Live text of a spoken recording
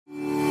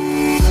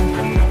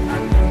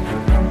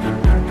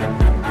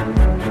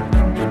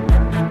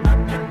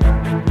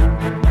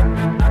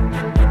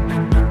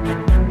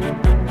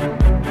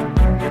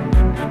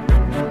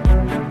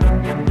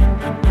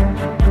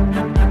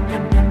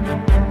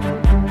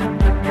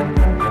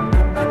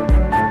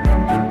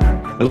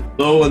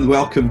Hello and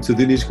welcome to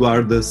Dinis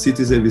Guarda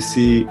Cities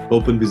ABC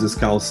Open Business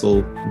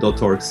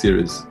Council.org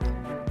series.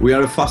 We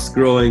are a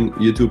fast-growing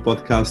YouTube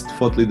podcast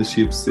thought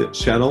leadership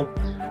channel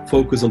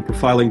focused on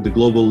profiling the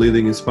global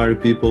leading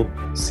inspired people,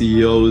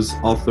 CEOs,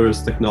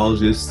 authors,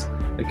 technologists,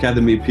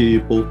 academy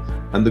people,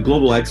 and the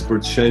global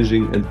experts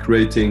changing and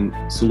creating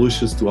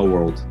solutions to our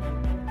world.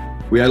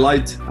 We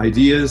highlight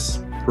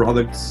ideas,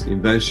 products,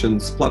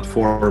 inventions,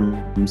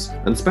 platforms,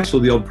 and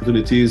especially the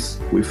opportunities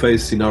we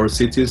face in our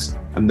cities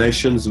and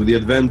nations with the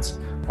advent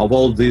of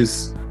all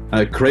these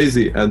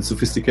crazy and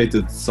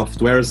sophisticated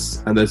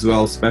softwares, and as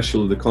well,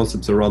 especially the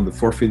concepts around the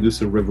fourth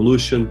industrial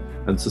revolution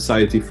and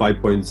society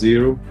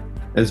 5.0,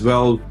 as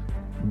well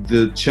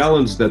the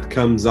challenge that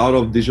comes out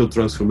of digital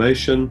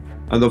transformation,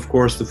 and of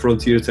course the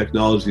frontier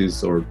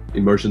technologies or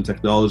emergent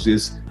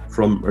technologies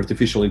from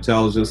artificial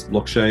intelligence,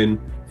 blockchain,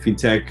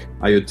 fintech,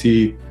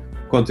 IoT,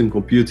 quantum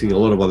computing, a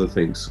lot of other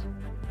things.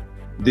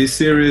 These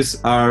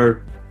series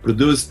are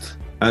produced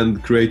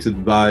and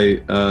created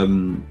by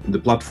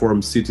the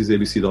platform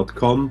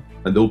citiesabc.com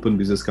and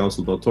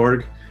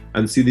openbusinesscouncil.org,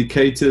 and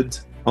syndicated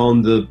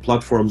on the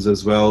platforms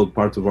as well,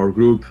 part of our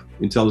group,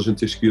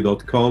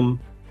 intelligenthq.com,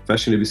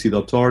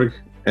 fashionabc.org,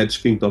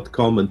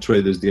 edgepink.com, and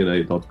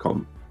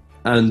tradersdna.com.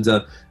 And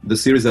the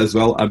series as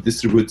well are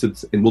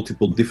distributed in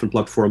multiple different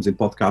platforms in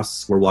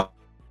podcasts worldwide,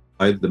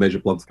 the major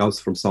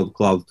podcasts from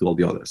SoundCloud to all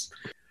the others.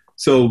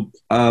 So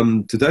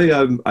today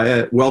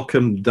I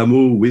welcome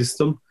Damu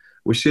Wisdom,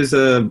 which is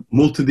a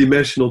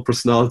multidimensional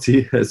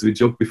personality, as we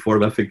joked before,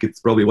 but I think it's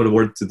probably one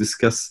word to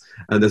discuss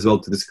and as well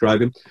to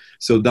describe him.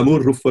 So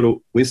Damu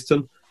Rufaro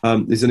Winston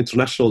is an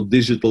international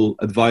digital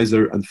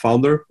advisor and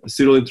founder, a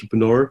serial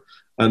entrepreneur,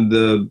 and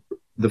the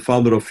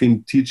founder of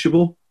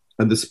FinTeachable,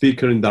 and the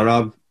speaker in the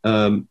Arab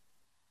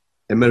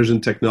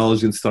emerging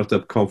technology and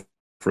startup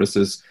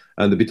conferences,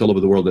 and a bit all over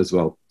the world as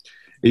well.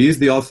 He is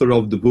the author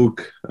of the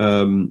book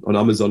on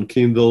Amazon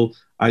Kindle,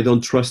 I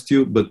Don't Trust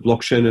You, but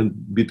Blockchain and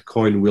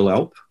Bitcoin Will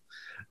Help.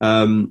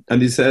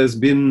 And he has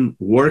been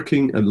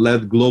working and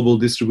led global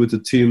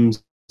distributed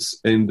teams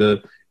in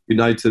the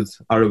United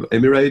Arab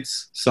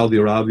Emirates, Saudi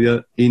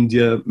Arabia,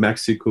 India,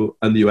 Mexico,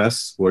 and the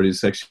US, where he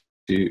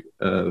actually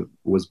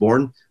was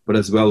born, but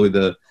as well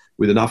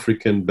with an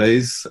African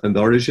base and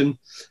origin.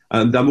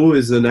 And Damu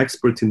is an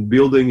expert in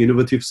building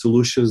innovative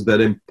solutions that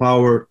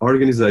empower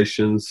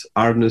organizations,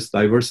 harness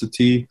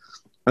diversity,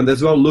 and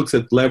as well looks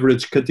at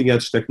leverage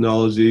cutting-edge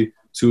technology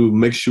to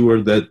make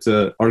sure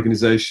that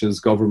organizations,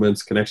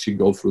 governments can actually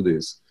go through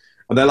this.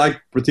 And I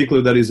like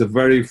particularly that he's a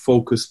very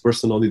focused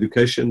person on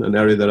education, an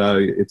area that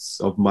it's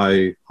of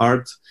my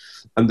heart.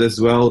 And as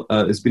well,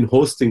 has been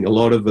hosting a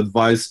lot of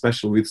advice,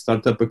 especially with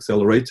startup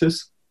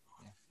accelerators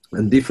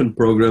and different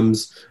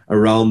programs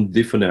around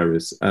different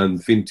areas. And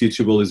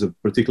FinTeachable is a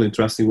particularly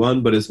interesting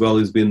one, but as well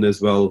has been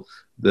as well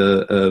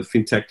the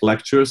FinTech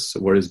lectures,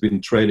 where he's been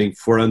training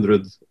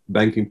 400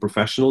 banking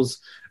professionals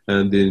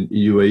and in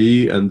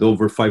UAE, and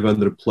over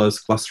 500 plus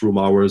classroom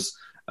hours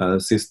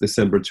since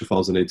December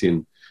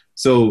 2018.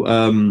 So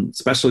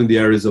especially in the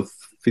areas of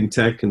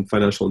FinTech and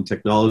financial and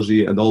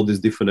technology and all these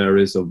different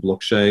areas of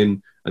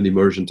blockchain and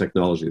emergent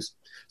technologies.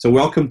 So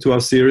welcome to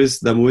our series.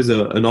 Damu, is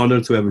an honor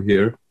to have you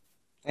here.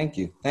 Thank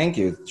you. Thank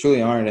you. It's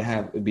truly an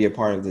honor to be a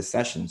part of this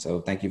session.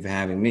 So thank you for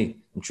having me.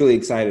 I'm truly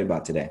excited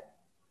about today.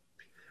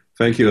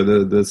 Thank you.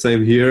 The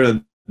same here.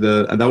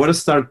 And I want to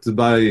start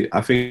by,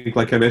 I think,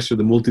 like I mentioned,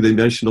 the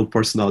multidimensional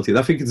personality. And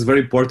I think it's very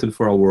important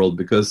for our world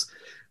because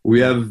we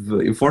have,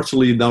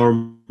 unfortunately, in our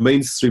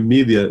mainstream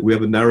media, we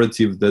have a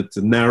narrative that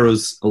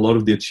narrows a lot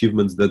of the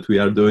achievements that we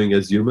are doing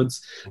as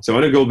humans. So I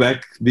want to go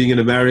back, being an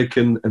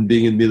American and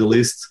being in Middle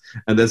East,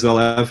 and as well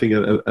having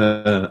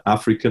a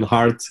African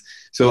heart.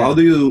 So How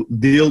do you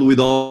deal with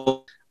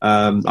all,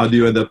 how do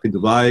you end up in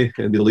Dubai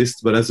and Middle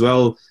East, but as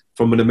well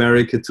from an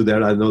America to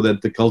there, I know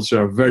that the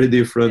culture are very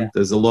different. Yeah.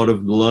 There's a lot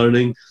of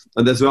learning,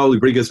 and as well, we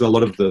bring as well a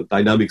lot of the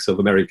dynamics of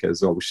America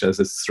as well, which has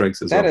its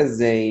strengths as well. That is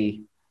a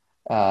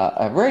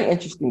very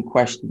interesting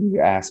question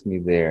you asked me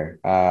there,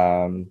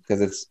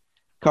 because it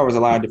covers a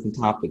lot of different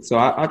topics. So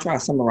I'll try to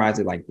summarize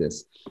it like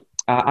this.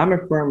 I'm a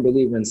firm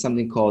believer in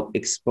something called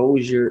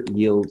exposure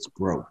yields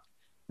growth.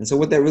 And so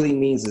what that really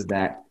means is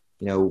that,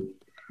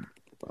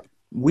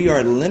 we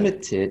are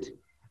limited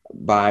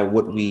by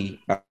what we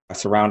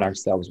surround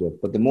ourselves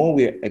with. But the more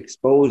we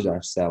expose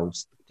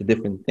ourselves to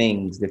different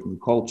things,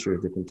 different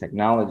cultures, different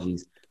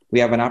technologies,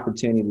 we have an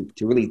opportunity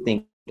to really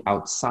think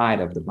outside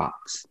of the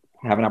box,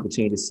 have an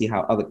opportunity to see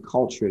how other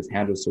cultures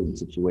handle certain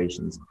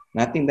situations.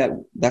 And I think that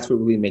that's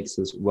what really makes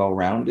us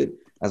well-rounded,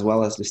 as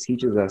well as just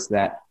teaches us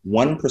that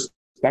one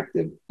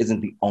perspective isn't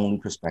the only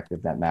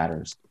perspective that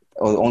matters,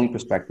 or the only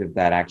perspective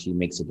that actually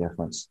makes a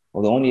difference,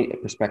 or the only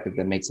perspective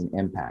that makes an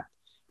impact,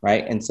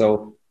 right? And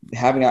so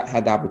having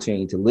had the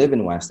opportunity to live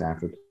in West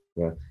Africa,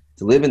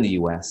 to live in the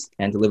US,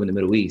 and to live in the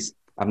Middle East,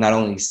 I've not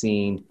only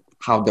seen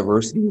how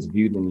diversity is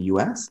viewed in the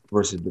US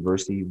versus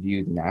diversity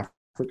viewed in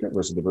Africa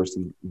versus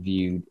diversity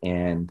viewed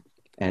and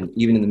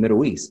even in the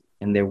Middle East,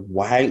 and they're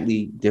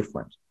widely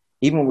different.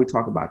 Even when we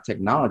talk about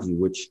technology,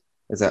 which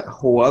is a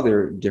whole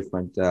other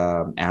different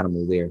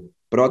animal there,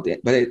 At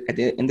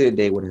the end of the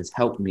day, what has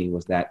helped me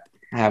was that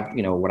I have,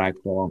 what I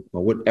call,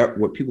 or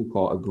what people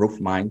call a growth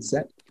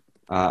mindset.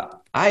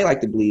 I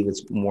like to believe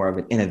it's more of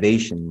an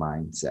innovation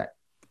mindset.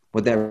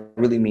 What that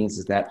really means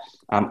is that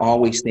I'm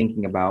always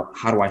thinking about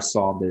how do I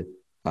solve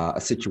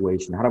a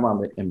situation? How do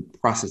I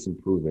process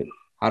improve it?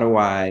 How do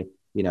I,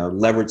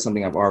 leverage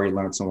something I've already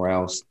learned somewhere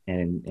else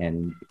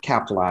and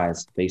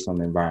capitalize based on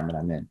the environment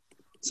I'm in?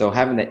 So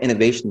having that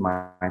innovation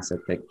mindset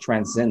that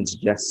transcends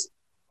just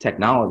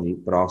technology,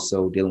 but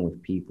also dealing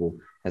with people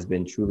has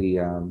been truly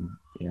a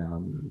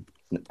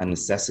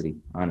necessity,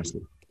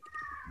 honestly.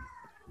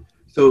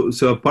 So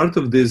a part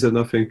of this, and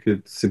I think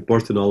it's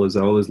important always,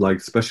 I always like,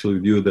 especially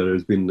with you, that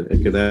has been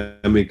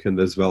academic and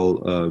as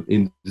well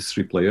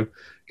industry player.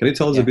 Can you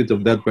tell us a bit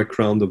of that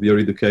background of your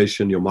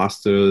education, your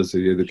master's,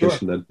 your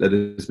education that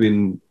has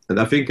been, and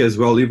I think as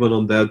well, even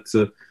on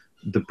that,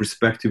 the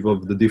perspective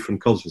of the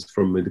different cultures,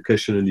 from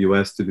education in the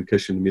US to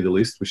education in the Middle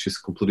East, which is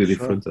completely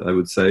different, I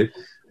would say.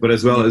 But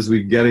as well as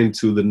we get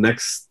into the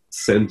next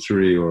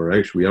century, or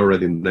actually we are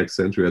already in the next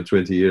century, we are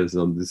 20 years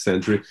on this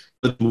century,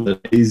 but more an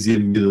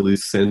Asian Middle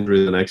East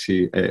century than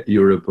actually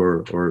Europe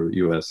or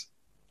US.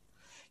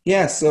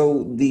 Yeah,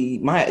 so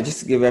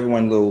just to give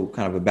everyone a little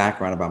kind of a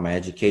background about my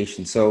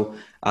education. So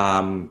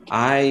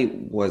I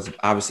was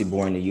obviously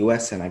born in the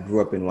U.S. and I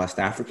grew up in West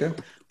Africa.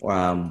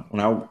 When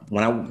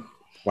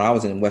I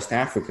was in West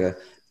Africa,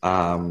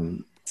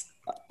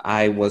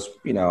 I was,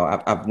 when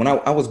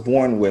I was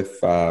born with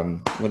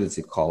what is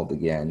it called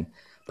again?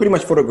 Pretty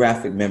much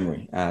photographic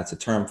memory. It's a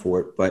term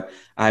for it, but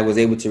I was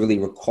able to really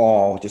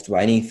recall just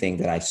about anything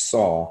that I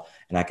saw,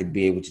 and I could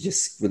be able to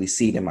just really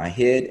see it in my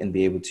head and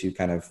be able to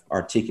kind of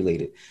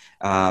articulate it.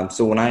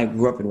 So when I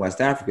grew up in West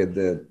Africa,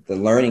 the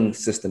learning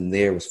system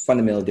there was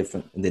fundamentally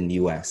different than the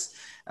U.S.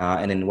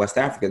 And in West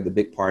Africa, the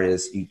big part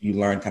is you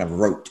learn kind of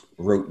rote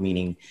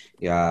meaning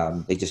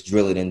they just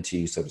drill it into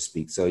you, so to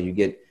speak. So you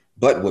get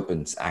butt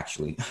whippings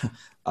actually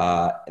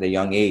at a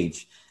young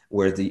age,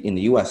 whereas in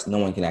the U.S., no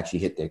one can actually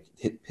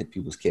hit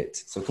people's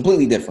kids. So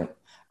completely different.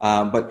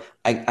 But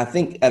I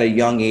think at a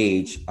young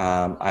age,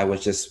 I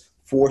was just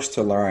forced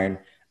to learn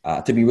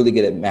to be really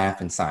good at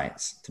math and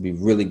science, to be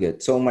really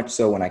good. So much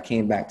so when I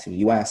came back to the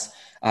U.S.,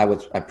 I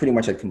pretty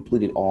much had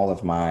completed all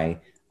of my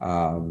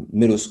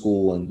middle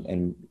school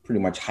and pretty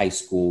much high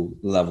school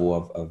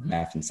level of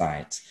math and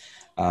science.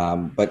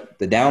 But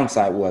the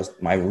downside was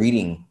my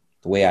reading.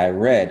 The way I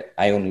read,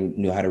 I only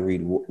knew how to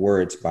read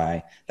words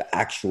by the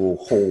actual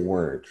whole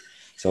word.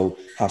 So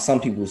how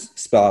some people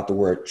spell out the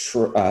word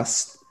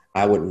trust,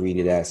 I would read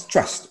it as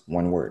trust,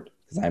 one word,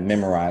 because I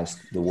memorized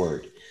the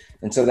word.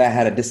 And so that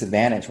had a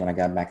disadvantage when I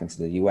got back into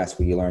the US,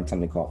 where you learn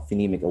something called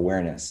phonemic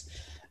awareness.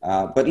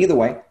 But either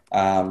way,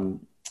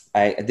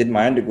 I did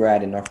my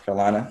undergrad in North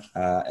Carolina.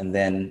 And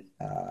then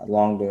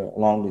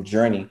along the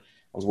journey,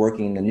 I was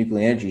working in the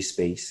nuclear energy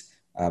space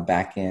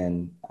back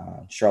in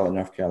Charlotte,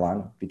 North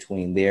Carolina,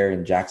 between there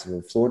and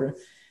Jacksonville, Florida.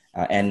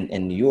 And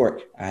in New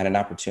York, I had an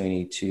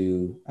opportunity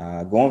to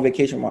go on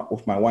vacation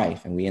with my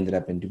wife, and we ended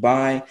up in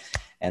Dubai.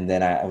 And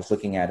then I was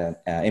looking at an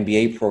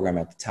MBA program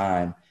at the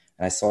time,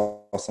 and I saw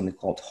something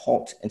called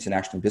HALT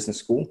International Business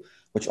School,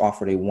 which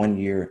offered a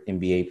one-year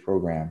MBA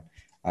program.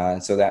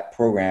 And so that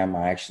program,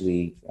 I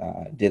actually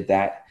did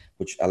that,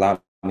 which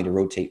allowed me to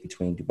rotate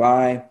between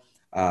Dubai,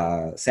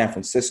 San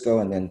Francisco,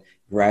 and then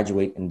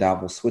graduate in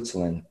Davos,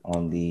 Switzerland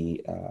on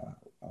the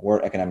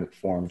World Economic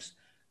Forum's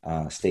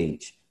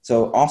stage.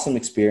 So awesome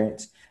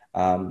experience.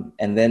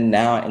 And then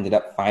now I ended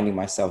up finding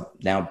myself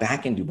now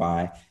back in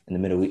Dubai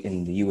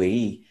in the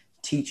UAE,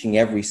 teaching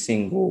every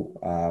single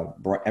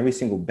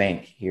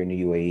bank here in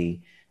the UAE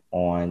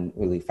on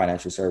really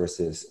financial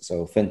services.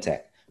 So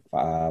fintech,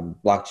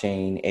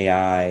 blockchain,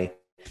 AI,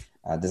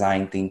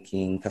 design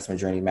thinking, customer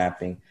journey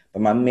mapping.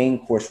 But my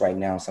main course right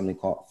now is something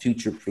called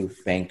Future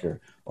Proof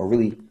Banker, or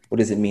really, what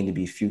does it mean to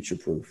be future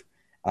proof?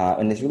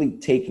 And it's really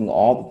taking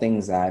all the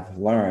things I've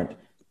learned,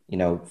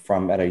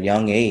 from at a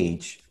young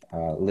age,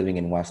 living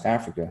in West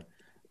Africa,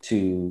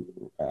 to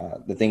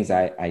the things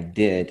I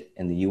did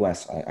in the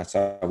US.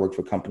 I worked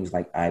for companies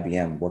like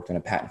IBM, worked on a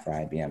patent for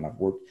IBM. I've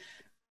worked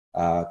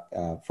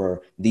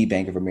for the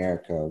Bank of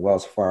America,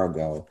 Wells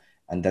Fargo,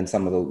 and done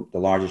some of the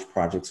largest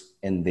projects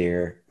in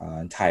their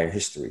entire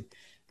history.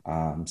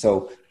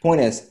 So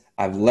point is,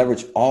 I've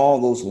leveraged all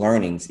those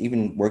learnings,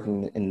 even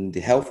working in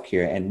the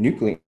healthcare and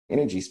nuclear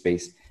energy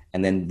space,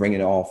 and then bring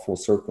it all full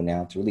circle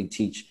now to really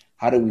teach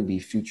how do we be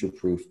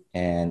future-proof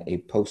in a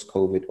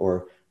post-COVID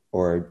or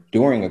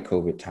during a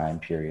COVID time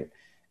period.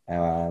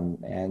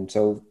 And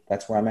so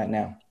that's where I'm at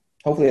now.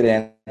 Hopefully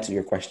that answers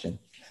your question.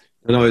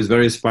 I know it's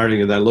very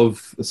inspiring, and I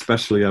love,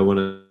 especially, I want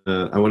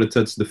to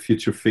touch the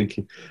future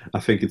thinking.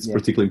 I think it's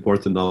particularly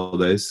important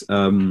nowadays.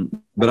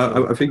 But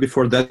I think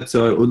before that,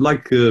 I would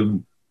like,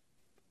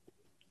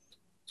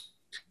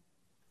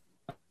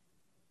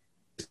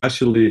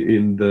 especially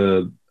in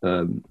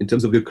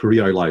terms of your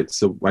career highlights.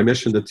 So I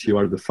mentioned that you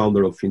are the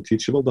founder of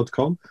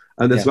InTeachable.com,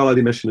 and as well I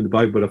did mention in the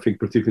bio, but I think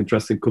particularly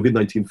interesting,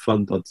 COVID-19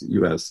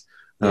 Fund.us,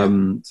 Yeah.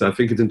 So I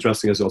think it's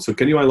interesting as well. So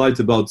can you highlight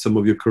about some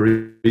of your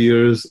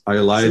careers,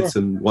 highlights,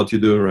 Sure. and what you're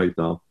doing right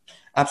now?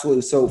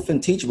 Absolutely. So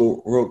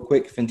FinTeachable, real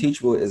quick,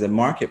 FinTeachable is a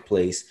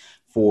marketplace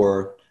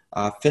for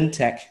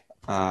fintech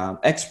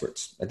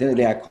experts. At the end of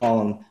the day, I call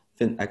them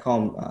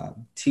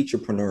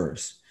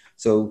teacherpreneurs.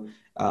 So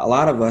a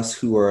lot of us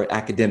who are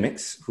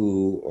academics,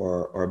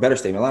 or a better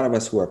statement, a lot of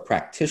us who are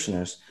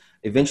practitioners,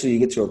 eventually you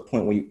get to a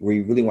point where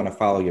you really want to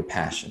follow your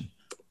passion.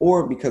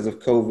 Or because of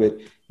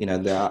COVID,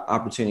 the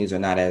opportunities are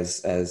not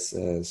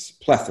as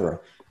plethora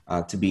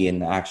to be in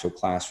the actual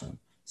classroom.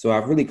 So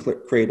I've really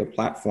created a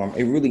platform,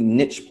 a really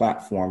niche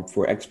platform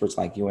for experts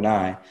like you and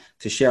I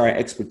to share our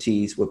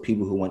expertise with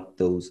people who want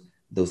those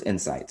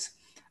insights.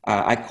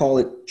 I call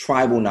it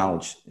tribal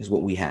knowledge is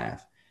what we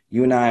have.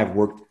 You and I have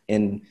worked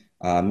in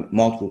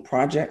multiple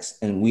projects,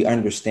 and we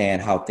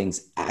understand how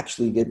things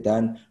actually get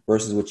done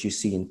versus what you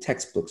see in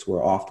textbooks,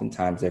 where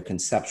oftentimes they're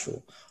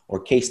conceptual, or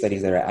case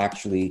studies that are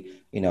actually,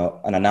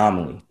 an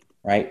anomaly,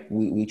 right?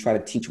 We try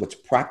to teach what's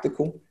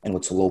practical and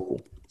what's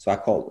local. So I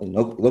call it,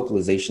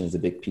 localization is a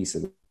big piece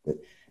of it.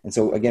 And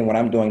so again, what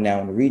I'm doing now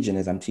in the region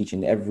is I'm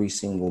teaching every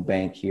single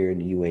bank here in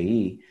the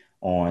UAE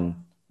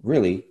on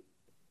really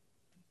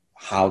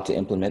how to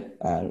implement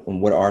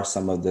and what are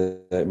some of the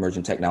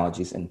emerging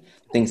technologies and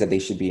things that they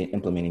should be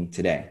implementing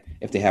today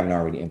if they haven't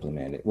already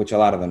implemented it, which a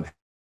lot of them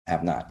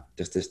have not.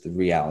 Just the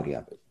reality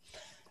of it.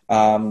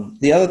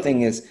 The other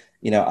thing is,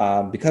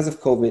 because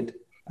of COVID,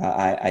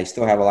 I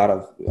still have a lot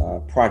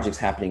of projects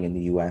happening in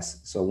the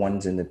US. So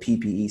one's in the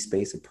PPE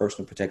space of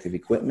personal protective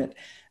equipment.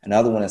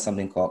 Another one is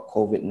something called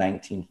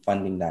COVID-19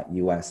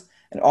 funding.us.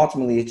 And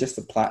ultimately, it's just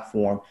a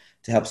platform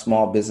to help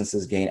small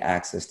businesses gain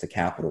access to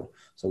capital.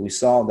 So we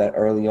saw that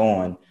early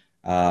on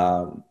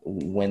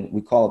when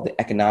we call it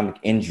the economic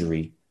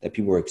injury that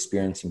people are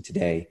experiencing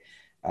today.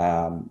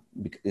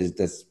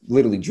 That's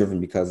literally driven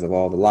because of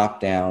all the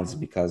lockdowns,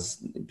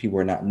 because people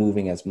are not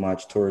moving as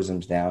much,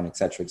 tourism's down, et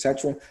cetera, et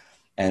cetera.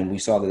 And we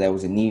saw that there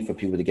was a need for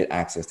people to get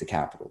access to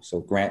capital. So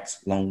grants,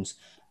 loans,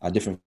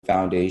 different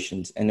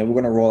foundations. And then we're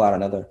going to roll out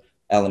another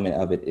element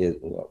of it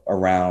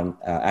around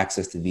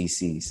access to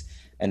VCs.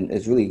 And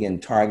it's really, again,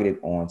 targeted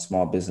on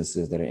small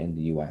businesses that are in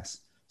the US.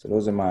 So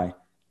those are my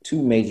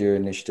two major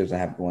initiatives I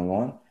have going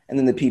on. And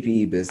then the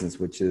PPE business,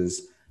 which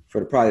is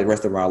for probably the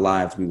rest of our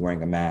lives, we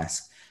wearing a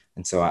mask.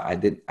 And so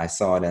I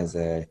saw it as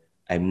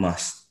I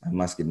must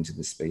get into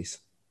this space.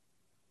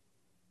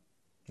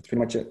 That's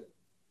pretty much it.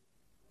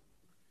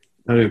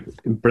 Very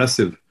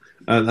impressive.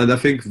 And I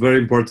think very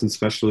important,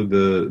 especially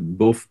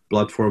both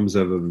platforms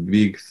have a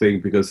big thing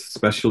because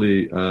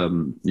especially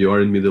you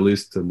are in Middle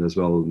East and as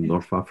well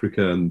North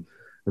Africa and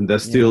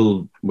there's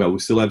still, we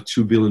still have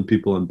 2 billion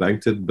people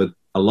unbanked, but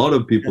a lot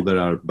of people that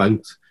are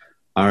banked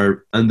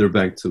are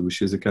underbanked,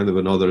 which is a kind of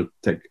another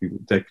tech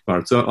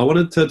part. So I want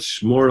to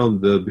touch more on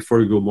before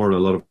we go more on a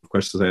lot of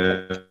questions.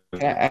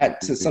 Can I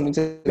add something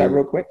to that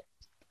real quick?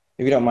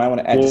 If you don't mind, I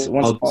want to add just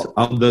one small.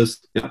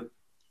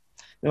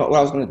 What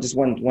I was going to, just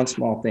one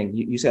small thing.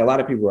 You said a lot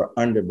of people are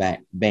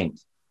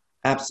underbanked.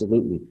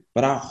 Absolutely.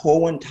 But our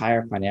whole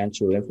entire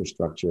financial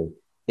infrastructure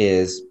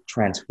is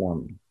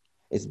transforming.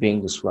 It's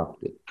being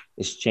disrupted.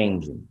 It's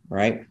changing,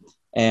 right?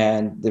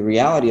 And the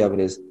reality of it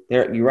is,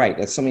 you're right.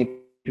 There's so many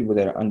people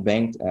that are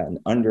unbanked and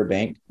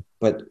underbanked,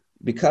 but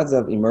because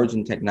of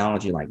emerging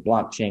technology like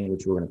blockchain,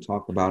 which we're going to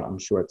talk about, I'm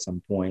sure at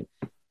some point,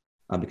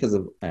 because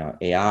of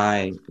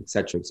AI, et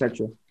cetera,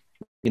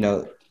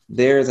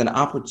 there's an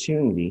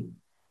opportunity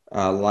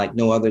like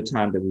no other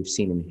time that we've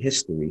seen in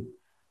history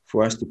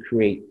for us to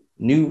create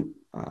new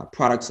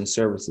products and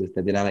services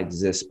that did not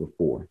exist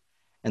before.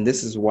 And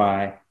this is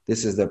why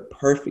this is the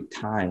perfect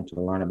time to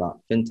learn about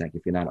fintech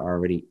if you're not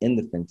already in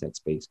the fintech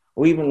space,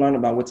 or even learn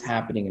about what's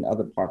happening in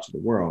other parts of the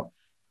world,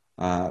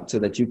 so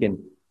that you can,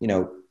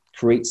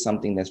 create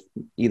something that's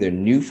either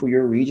new for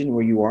your region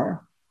where you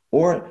are,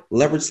 or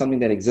leverage something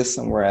that exists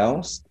somewhere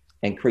else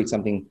and create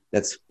something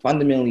that's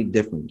fundamentally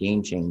different,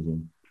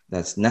 game-changing,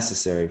 that's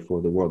necessary for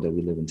the world that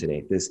we live in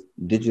today, this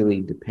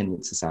digitally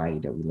dependent society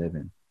that we live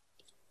in.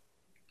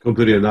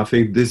 Completely. And I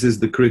think this is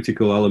the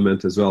critical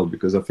element as well,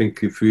 because I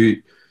think if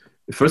we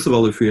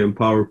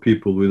empower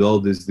people with all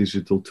these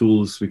digital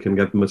tools, we can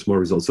get much more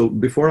results. So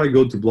before I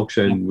go to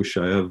blockchain, which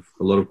I have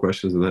a lot of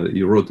questions, and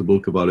you wrote a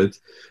book about it,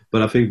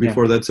 but I think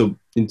before that, so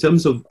in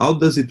terms of how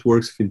does it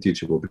work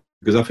FinTeachable?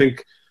 Because I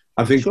think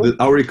sure. that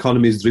our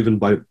economy is driven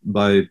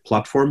by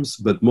platforms,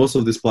 but most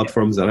of these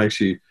platforms are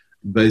actually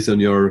based on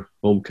your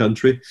home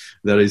country.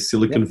 There is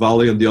Silicon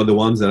Valley, and the other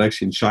ones are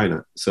actually in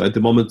China. So at the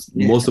moment,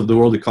 most of the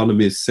world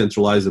economy is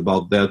centralized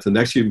about that. And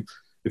actually,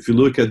 if you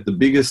look at the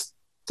biggest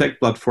tech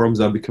platforms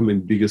are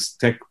becoming biggest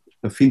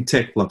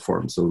fintech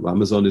platforms. So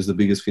Amazon is the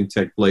biggest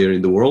fintech player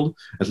in the world,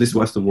 at least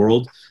Western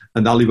world,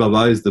 and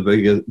Alibaba is the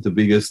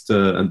biggest,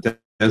 and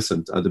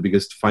Tencent are the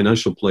biggest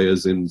financial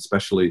players in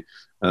especially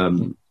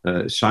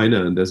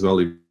China and as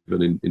well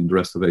even in the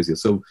rest of Asia.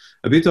 So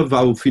a bit of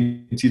how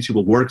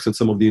FinTeachable works and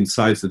some of the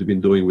insights that you've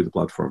been doing with the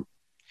platform.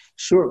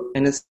 Sure.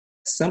 In its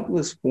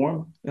simplest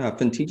form,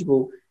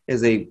 FinTeachable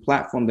is a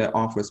platform that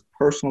offers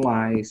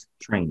personalized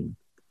training.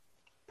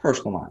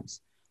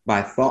 Personalized.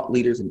 by thought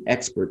leaders and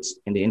experts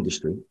in the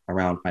industry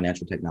around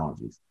financial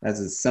technologies. That's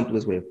the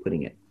simplest way of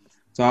putting it.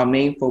 So our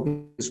main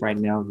focus right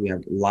now, we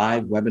have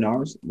live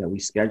webinars that we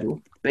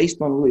schedule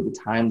based on really the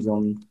time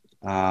zones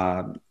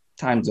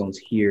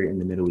here in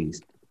the Middle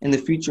East. In the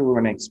future, we're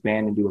going to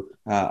expand and be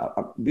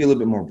a little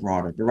bit more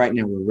broader. But right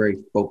now, we're very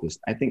focused.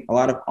 I think a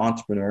lot of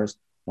entrepreneurs,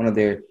 one of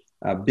their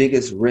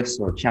biggest risks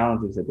or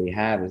challenges that they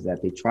have is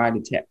that they try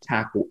to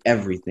tackle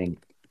everything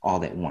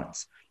all at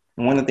once.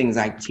 And one of the things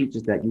I teach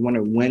is that you want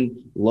to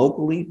win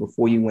locally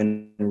before you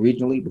win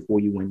regionally, before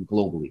you win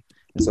globally.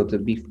 And so to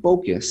be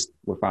focused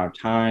with our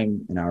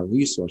time and our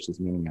resources,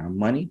 meaning our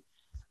money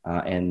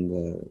and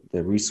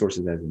the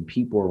resources as in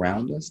people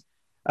around us,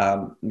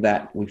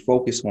 that we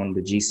focus on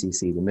the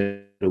GCC, the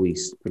Middle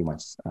East, pretty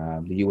much,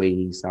 the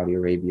UAE, Saudi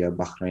Arabia,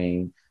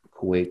 Bahrain,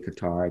 Kuwait,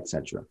 Qatar,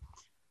 etc.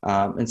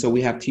 And so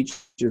we have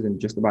teachers in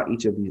just about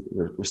each of these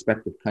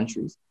respective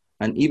countries.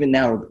 And even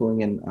now we're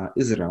pulling in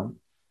Israel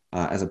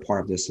as a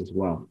part of this as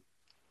well.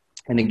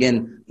 And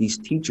again, these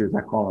teachers,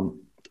 I call them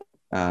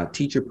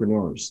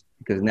teacherpreneurs,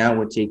 because now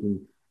we're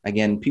taking,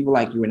 again, people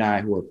like you and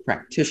I who are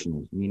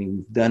practitioners, meaning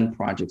we've done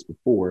projects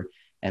before,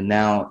 and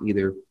now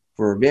either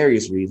for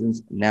various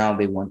reasons, now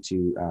they want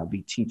to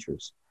be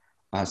teachers.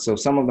 So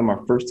some of them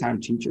are first-time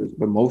teachers,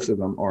 but most of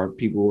them are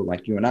people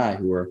like you and I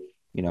who are,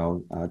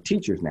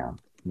 teachers now.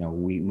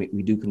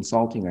 We do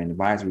consulting and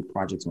advisory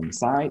projects on the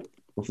side,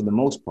 but for the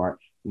most part,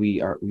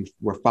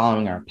 we're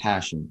following our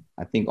passion.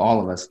 I think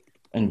all of us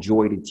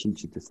enjoy to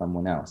teach it to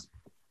someone else.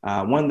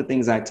 One of the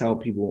things I tell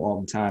people all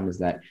the time is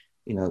that,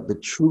 the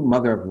true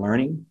mother of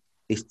learning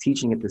is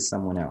teaching it to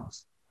someone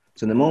else.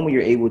 So the moment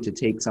you're able to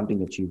take something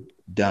that you've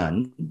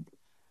done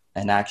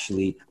and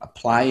actually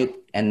apply it,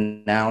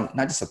 and now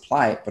not just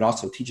apply it, but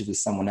also teach it to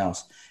someone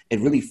else, it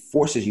really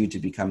forces you to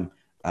become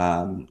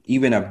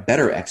even a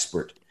better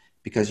expert,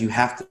 because you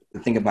have to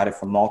think about it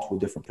from multiple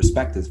different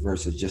perspectives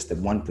versus just the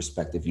one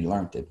perspective you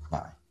learned it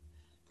by.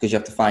 Because you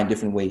have to find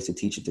different ways to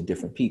teach it to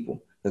different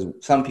people. Because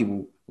some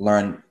people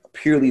learn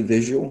purely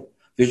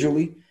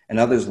visually, and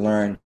others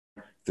learn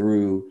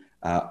through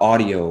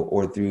audio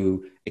or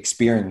through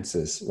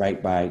experiences,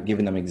 right? By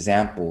giving them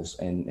examples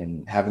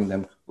and having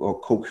them or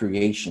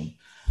co-creation.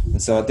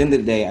 And so at the end of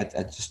the day,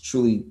 I just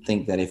truly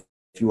think that if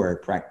you are a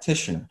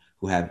practitioner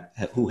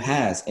who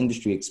has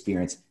industry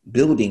experience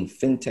building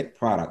fintech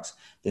products,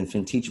 then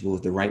FinTeachable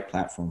is the right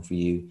platform for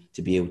you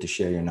to be able to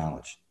share your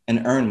knowledge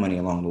and earn money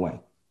along the way.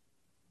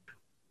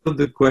 One of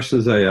the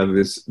questions I have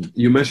is,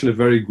 you mentioned a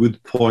very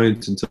good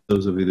point in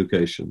terms of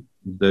education.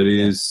 There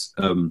is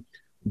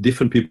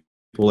different people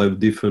have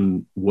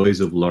different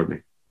ways of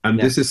learning. And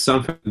this is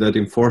something that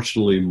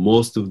unfortunately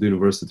most of the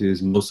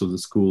universities, most of the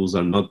schools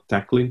are not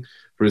tackling.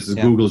 For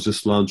instance, Google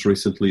just launched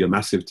recently a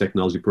massive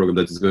technology program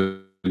that is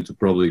going to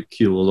probably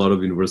kill a lot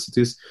of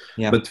universities.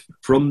 But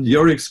from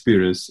your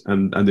experience,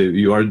 and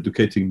you are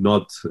educating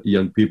not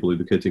young people,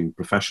 educating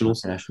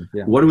professionals,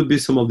 what would be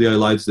some of the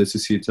highlights that you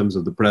see in terms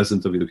of the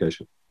present of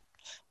education?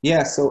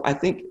 Yeah, so I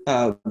think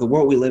the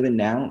world we live in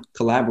now,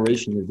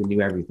 collaboration is the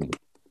new everything.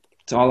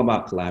 It's all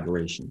about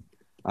collaboration.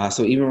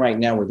 So even right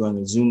now, we're doing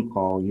a Zoom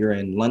call. You're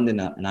in London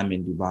and I'm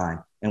in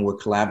Dubai, and we're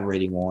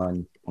collaborating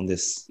on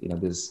this,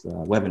 this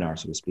webinar,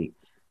 so to speak.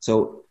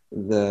 So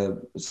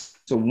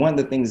one of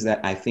the things that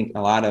I think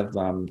a lot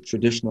of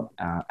traditional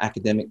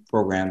academic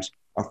programs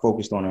are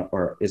focused on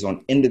is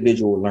on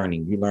individual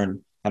learning. You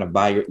learn kind of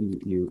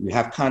you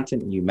have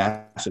content and you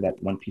master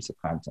that one piece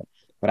of content.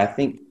 But I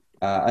think,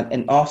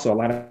 and also a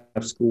lot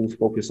of schools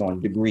focus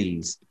on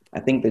degrees. I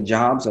think the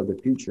jobs of the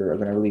future are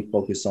going to really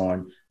focus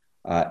on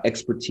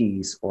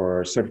expertise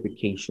or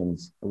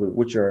certifications,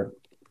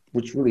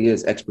 which really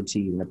is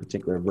expertise in a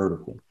particular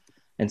vertical.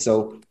 And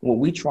so what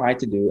we try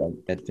to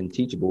do at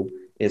FinTeachable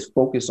is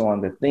focus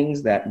on the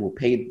things that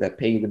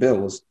pay the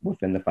bills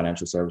within the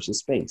financial services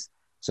space.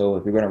 So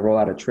if you're going to roll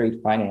out a trade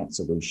finance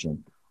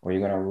solution, or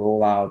you're going to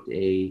roll out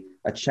a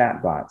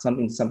chat bot,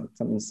 something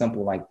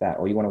simple like that,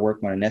 or you want to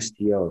work on an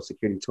STO,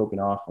 security token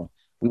offering,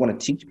 we want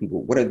to teach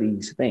people what are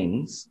these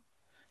things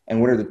and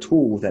what are the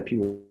tools that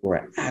people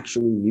are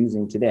actually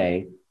using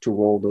today to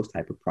roll those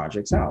type of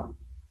projects out.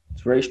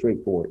 It's very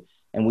straightforward.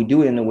 And we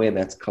do it in a way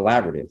that's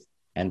collaborative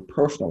and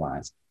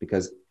personalized,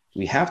 because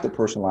we have to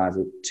personalize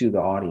it to the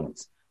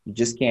audience. You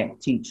just can't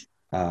teach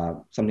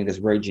something that's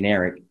very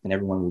generic and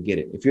everyone will get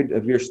it.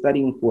 If you're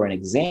studying for an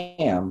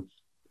exam,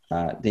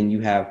 then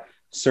you have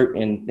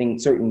certain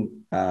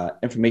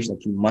information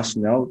that you must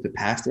know to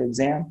pass the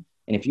exam.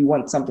 And if you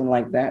want something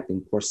like that,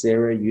 then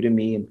Coursera,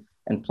 Udemy,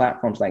 and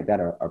platforms like that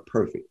are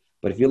perfect.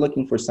 But if you're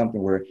looking for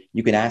something where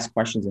you can ask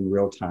questions in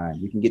real time,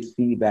 you can get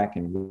feedback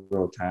in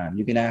real time,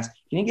 you can ask,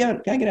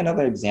 can I get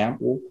another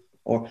example?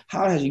 Or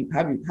how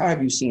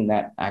have you seen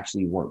that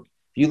actually work?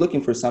 If you're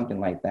looking for something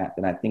like that,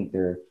 then I think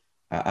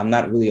I'm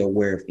not really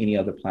aware of any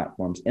other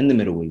platforms in the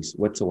Middle East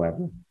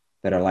whatsoever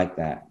that are like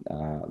that,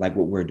 like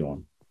what we're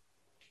doing.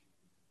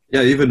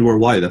 Yeah, even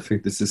worldwide, I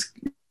think this is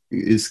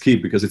is key,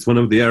 because it's one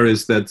of the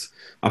areas that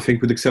I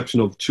think, with the exception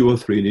of 2 or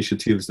 3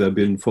 initiatives that have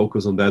been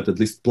focused on that, at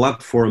least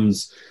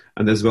platforms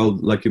and as well,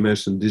 like you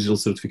mentioned, digital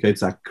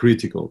certificates are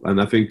critical.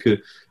 And I think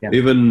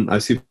even I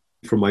see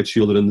from my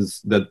children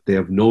that they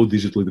have no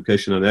digital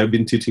education, and I've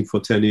been teaching for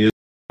 10 years.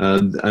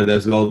 And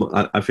as well,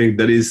 I think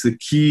that is the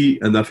key,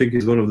 and I think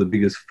it's one of the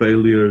biggest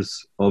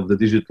failures of the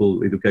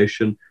digital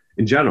education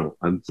in general,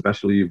 and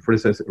especially, for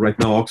instance, right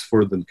now,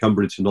 Oxford and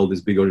Cambridge and all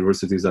these big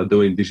universities are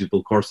doing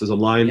digital courses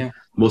online,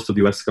 most of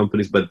the US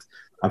companies. But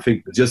I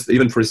think just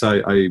even, for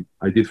instance,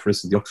 I did, for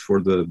instance, the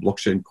Oxford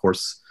blockchain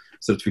course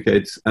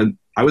certificate, and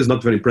I was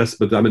not very impressed,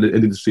 but I'm an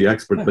industry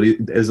expert, but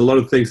there's a lot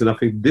of things, and I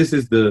think this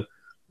is the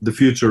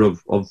future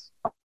of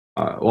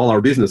all our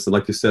business, and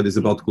like you said, is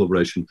about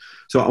collaboration.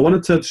 So I want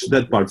to touch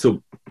that part.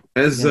 So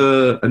as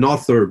an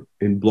author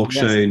in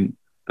blockchain,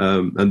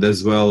 and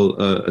as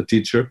well a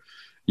teacher,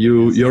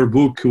 your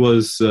book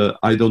was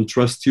I Don't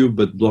Trust You,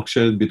 but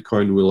Blockchain and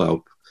Bitcoin Will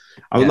Help.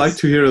 I would like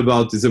to hear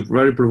about, it's a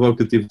very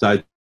provocative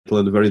title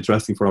and very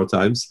interesting for our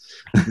times.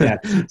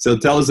 So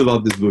tell us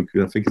about this book.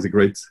 I think it's a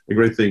great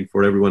thing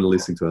for everyone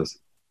listening to us.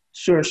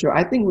 Sure.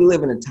 I think we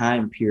live in a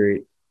time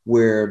period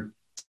where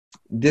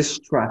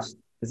distrust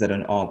is at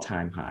an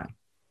all-time high,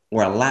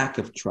 or a lack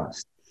of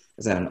trust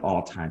is at an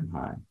all-time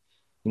high.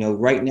 You know,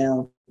 right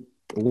now,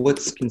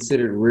 what's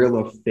considered real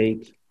or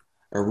fake,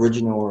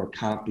 original or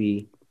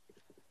copy,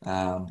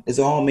 is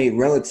all made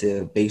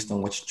relative based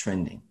on what's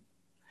trending.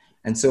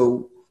 And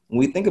so when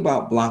we think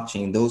about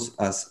blockchain, those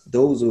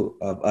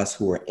of us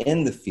who are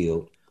in the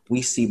field,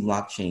 we see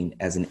blockchain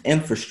as an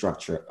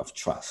infrastructure of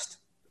trust,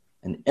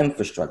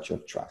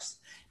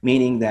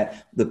 meaning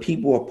that the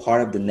people are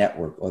part of the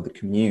network or the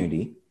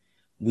community.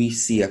 We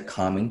see a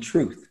common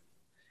truth.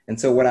 And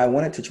so what I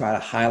wanted to try to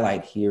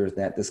highlight here is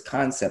that this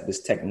concept,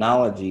 this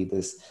technology,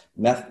 this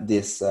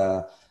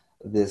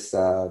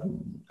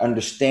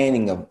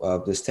understanding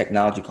of this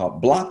technology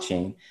called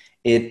blockchain,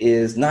 it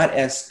is not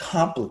as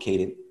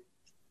complicated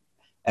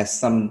as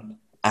some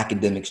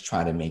academics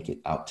try to make it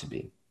out to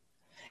be.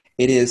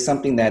 It is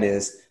something that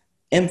is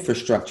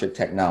infrastructure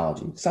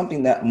technology,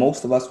 something that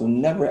most of us will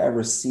never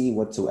ever see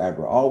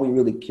whatsoever. All we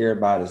really care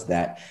about is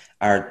that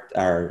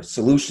our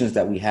solutions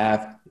that we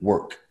have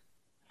work.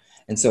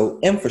 And so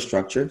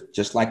infrastructure,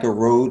 just like a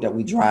road that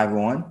we drive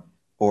on,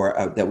 or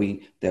that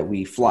we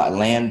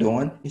land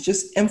on, it's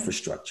just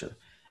infrastructure.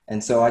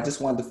 And so I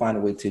just wanted to find a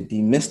way to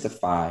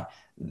demystify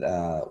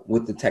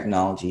what the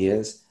technology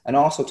is, and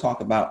also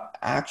talk about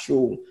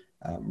actual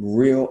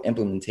real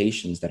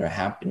implementations that are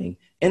happening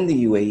in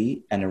the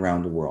UAE and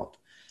around the world.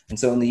 And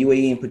so in the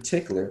UAE in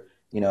particular,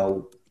 you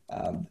know,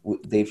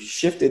 they've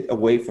shifted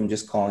away from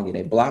just calling it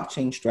a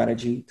blockchain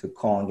strategy to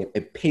calling it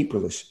a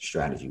paperless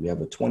strategy. We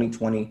have a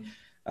 2020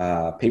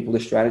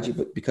 paperless strategy,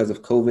 but because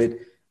of COVID,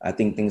 I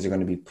think things are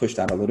going to be pushed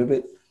out a little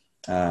bit.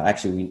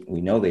 Actually,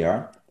 we know they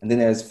are. And then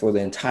there's, for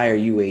the entire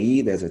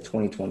UAE, there's a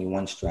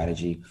 2021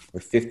 strategy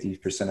where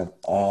 50% of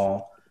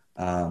all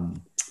the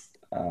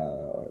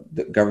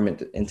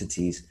government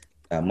entities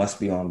must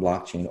be on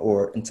blockchain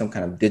or in some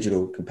kind of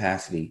digital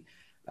capacity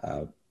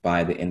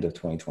by the end of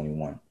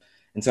 2021.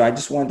 And so I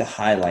just wanted to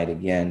highlight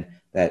again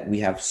that we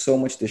have so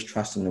much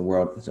distrust in the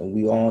world. So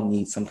we all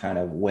need some kind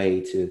of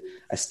way to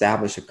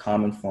establish a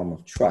common form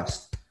of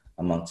trust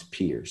amongst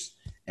peers.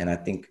 And I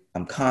think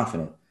I'm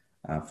confident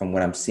from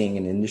what I'm seeing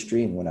in the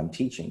industry and what I'm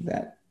teaching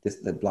that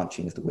that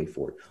blockchain is the way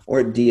forward.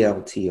 Or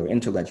DLT or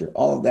Interledger,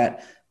 all of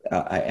that,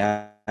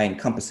 I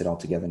encompass it all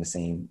together in the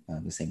same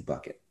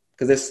bucket.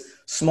 Because there's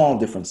small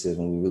differences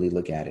when we really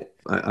look at it.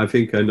 I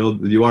think I know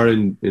you are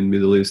in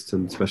Middle East,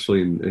 and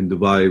especially in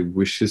Dubai,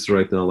 which is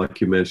right now,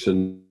 like you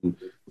mentioned,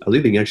 a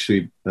leading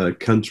actually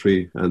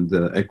country and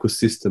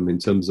ecosystem in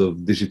terms of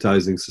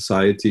digitizing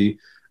society.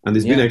 And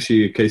it's been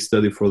actually a case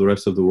study for the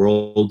rest of the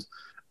world.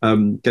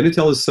 Can you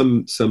tell us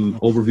some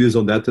overviews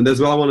on that? And as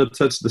well, I want to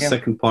touch the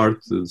second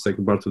part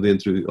of the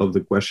interview, of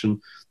the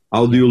question.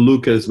 How do you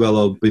look as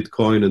well at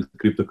Bitcoin and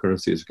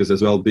cryptocurrencies? Because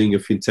as well, being a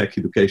fintech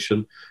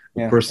education,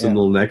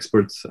 personal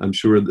expert, I'm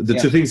sure the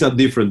two things are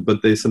different,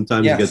 but they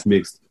sometimes get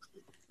mixed.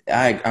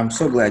 I'm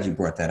so glad you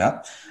brought that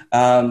up.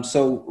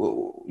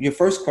 So your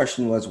first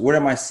question was, what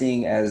am I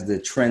seeing as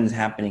the trends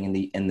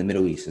happening in the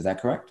Middle East? Is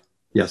that correct?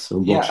 Yes.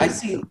 I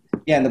see.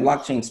 Yeah, in the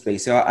blockchain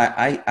space. So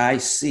I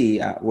see,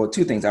 well,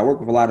 two things. I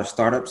work with a lot of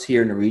startups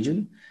here in the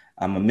region.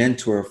 I'm a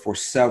mentor for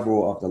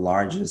several of the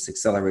largest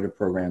accelerator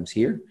programs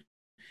here.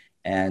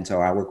 And so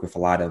I work with a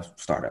lot of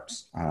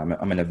startups. I'm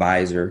an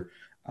advisor.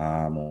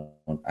 I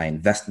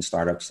invest in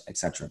startups,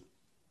 etc.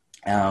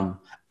 A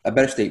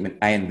better statement,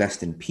 I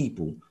invest in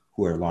people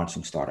who are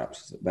launching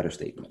startups. Is a better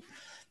statement.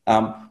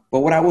 But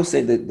what I will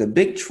say, that the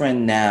big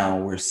trend now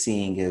we're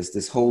seeing is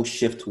this whole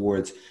shift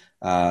towards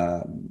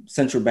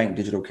central bank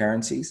digital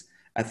currencies.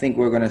 I think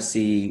we're going to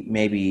see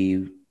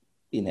maybe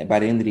by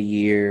the end of the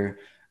year,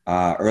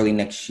 early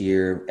next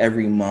year,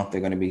 every month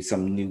there's going to be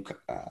some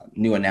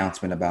new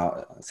announcement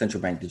about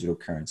central bank digital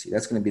currency.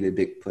 That's going to be the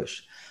big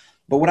push.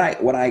 But what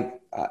I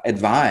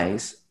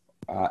advise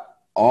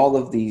all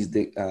of these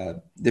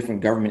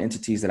different government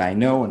entities that I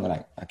know and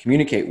that I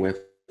communicate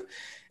with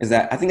is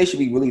that I think they should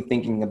be really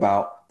thinking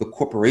about the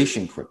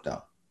corporation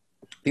crypto.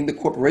 I think the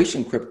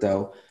corporation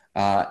crypto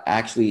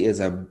actually is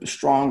a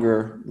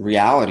stronger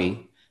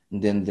reality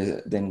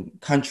than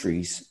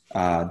countries'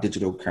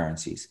 digital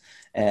currencies.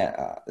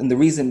 And the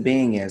reason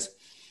being is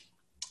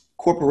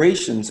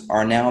corporations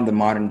are now the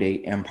modern day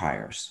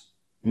empires,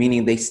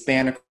 meaning they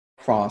span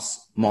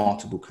across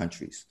multiple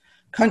countries.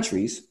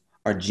 Countries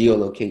are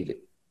geolocated.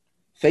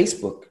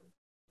 Facebook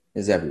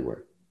is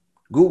everywhere.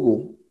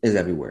 Google is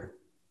everywhere.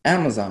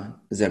 Amazon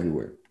is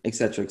everywhere, et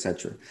cetera, et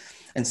cetera.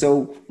 And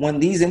so when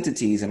these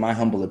entities, in my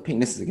humble opinion,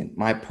 this is again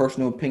my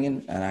personal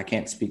opinion, and I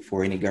can't speak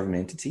for any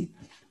government entity,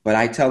 but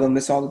I tell them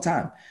this all the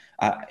time.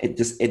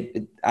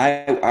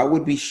 I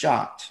would be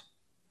shocked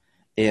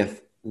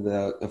if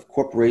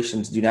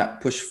corporations do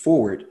not push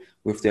forward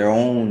with their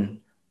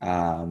own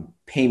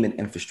payment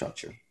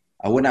infrastructure.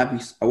 I would not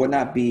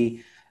be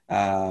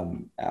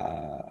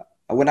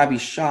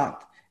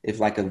shocked if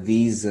like a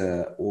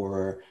Visa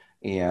or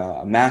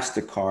a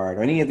MasterCard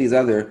or any of these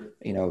other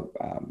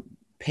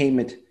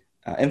payment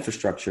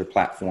infrastructure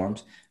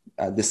platforms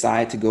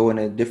decide to go in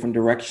a different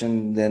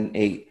direction than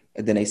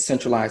a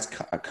centralized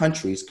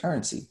country's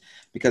currency.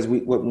 Because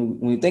when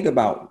we think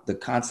about the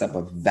concept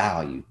of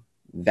value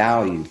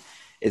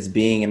is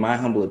being, in my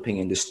humble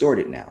opinion,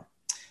 distorted now.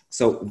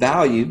 So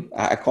value,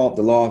 I call it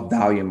the law of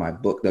value in my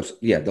book.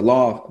 The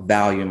law of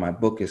value in my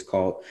book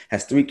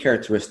has three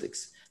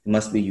characteristics. It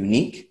must be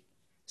unique,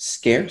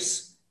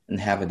 scarce, and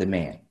have a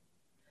demand.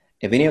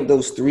 If any of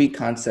those three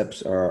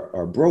concepts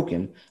are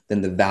broken,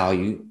 then the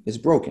value is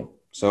broken.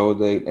 So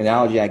the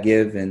analogy I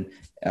give to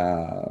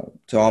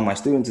all my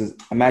students is,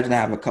 imagine I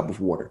have a cup of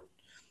water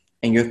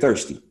and you're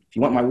thirsty. If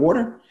you want my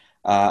water,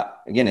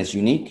 again, it's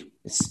unique,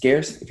 it's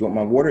scarce. If you want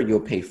my water, you'll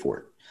pay for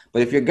it.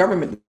 But if your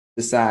government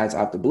decides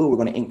out the blue, we're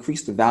going to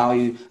increase the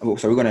value,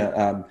 so we're going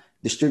to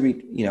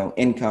distribute,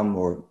 income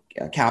or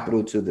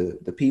capital to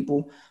the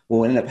people, what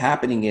will end up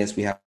happening is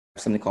we have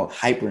something called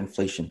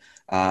hyperinflation.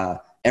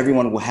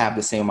 Everyone will have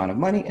the same amount of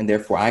money, and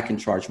therefore I can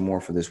charge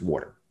more for this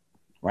water,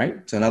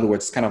 right? So in other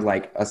words, it's kind of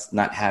like us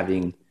not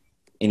having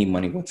any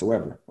money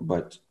whatsoever,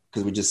 but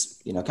because we're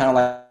just, kind of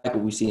like what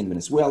we see in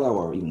Venezuela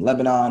or even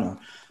Lebanon or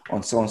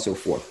and so on and so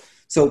forth.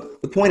 So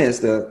the point is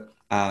the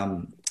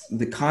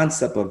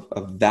concept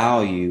of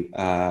value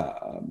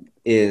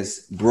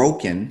is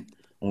broken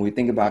when we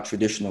think about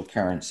traditional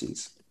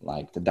currencies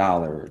like the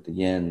dollar, the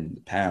yen,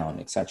 the pound,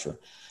 etc.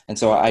 And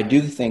so I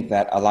do think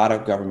that a lot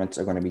of governments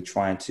are going to be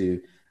trying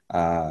to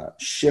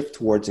shift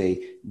towards a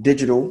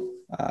digital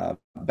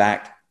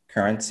backed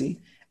currency.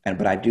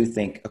 But I do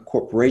think a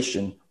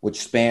corporation which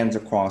spans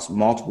across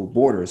multiple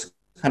borders,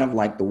 kind of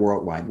like the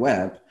World Wide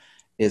Web,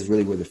 is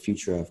really where the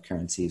future of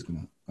currency is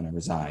going to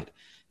reside.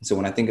 And so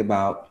when I think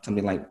about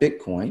something like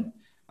Bitcoin,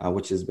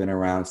 which has been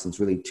around since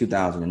really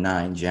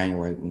 2009,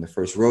 January, when the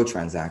first road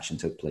transaction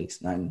took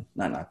place, not in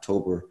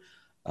October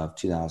of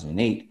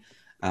 2008,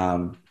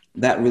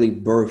 that really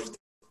birthed,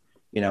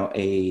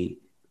 a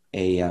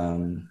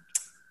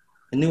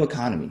new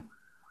economy.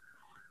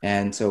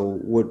 And so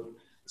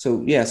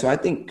I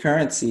think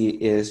currency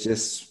is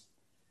just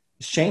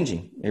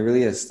changing. It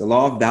really is. The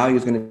law of value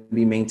is going to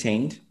be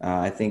maintained.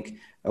 I think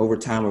over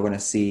time we're going to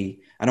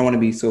see, I don't want to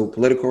be so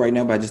political right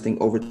now, but I just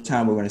think over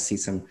time we're going to see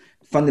some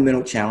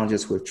fundamental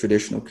challenges with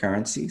traditional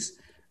currencies,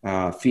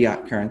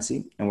 fiat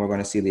currency, and we're going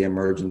to see the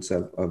emergence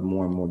of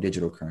more and more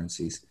digital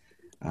currencies.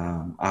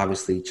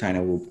 Obviously,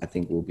 China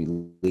will be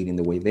leading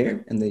the way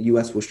there, and the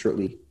U.S. will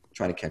shortly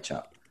try to catch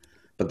up.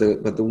 But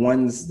the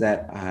ones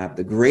that have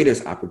the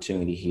greatest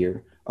opportunity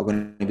here are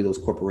going to be those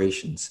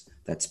corporations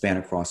that span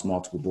across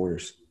multiple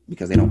borders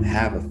because they don't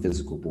have a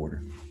physical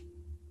border.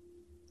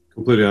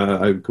 Completely,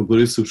 I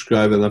completely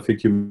subscribe, and I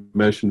think you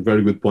mentioned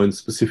very good points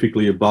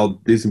specifically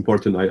about this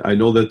important. I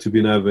know that you've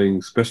been having,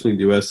 especially in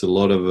the US, a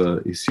lot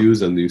of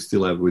issues, and you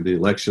still have with the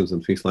elections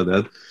and things like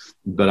that.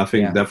 But I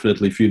think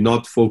definitely if you're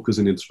not focused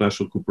in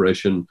international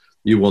cooperation,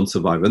 you won't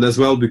survive. And as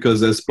well,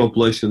 because as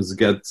populations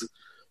get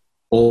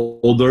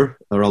older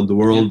around the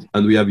world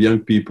and we have young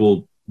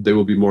people, they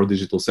will be more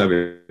digital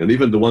savvy. And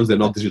even the ones that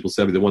are not digital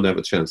savvy, they won't have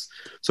a chance.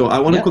 So I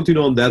want to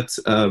continue on that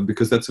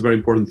because that's a very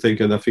important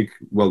thing. And I think,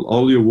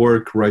 all your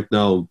work right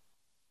now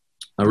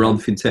around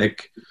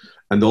fintech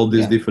and all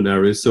these different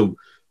areas. So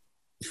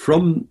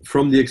from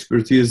the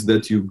expertise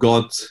that you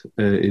got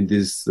in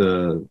this,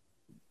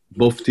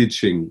 both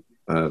teaching,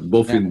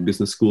 both in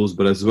business schools,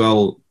 but as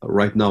well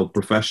right now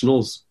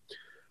professionals,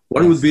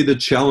 what would be the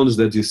challenge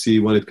that you see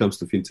when it comes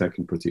to fintech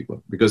in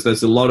particular? Because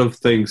there's a lot of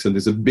things and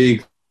there's a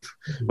big,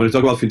 when you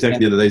talk about fintech,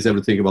 the other day is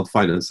everything about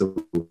finance. So.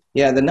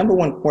 Yeah, the number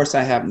one course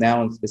I have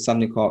now is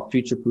something called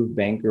Future Proof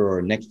Banker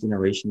or Next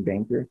Generation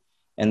Banker.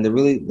 And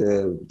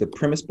the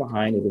premise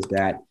behind it is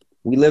that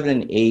we live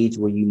in an age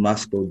where you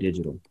must go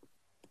digital.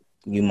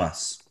 You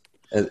must.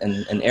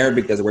 In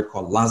Arabic, there's a word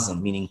called lazim,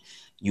 meaning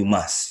you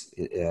must.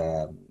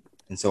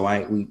 And so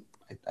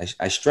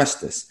I stress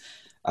this.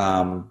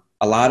 A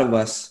lot of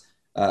us,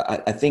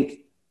 I think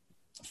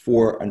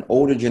for an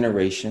older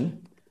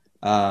generation,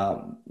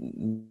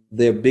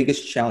 their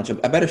biggest challenge,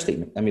 a better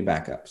statement, let me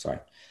back up, sorry.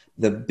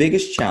 the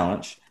biggest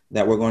challenge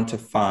that we're going to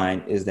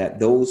find is that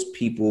those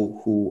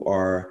people who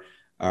are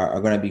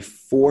going to be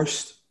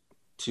forced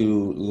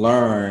to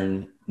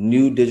learn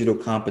new digital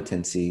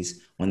competencies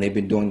when they've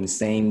been doing the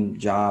same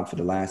job for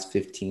the last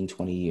 15,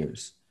 20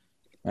 years,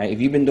 right? If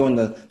you've been doing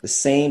the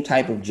same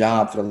type of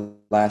job for the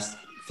last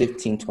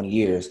 15, 20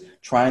 years,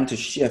 trying to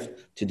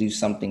shift to do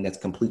something that's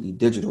completely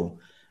digital,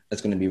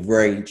 that's going to be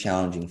very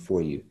challenging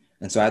for you.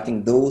 And so I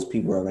think those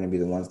people are going to be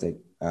the ones that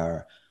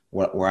are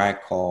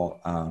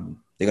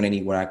they're going to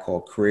need what I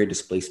call career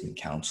displacement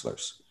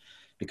counselors,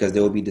 because they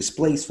will be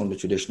displaced from the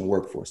traditional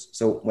workforce.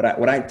 So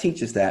what I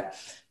teach is that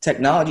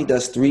technology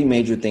does three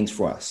major things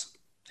for us.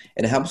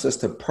 It helps us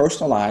to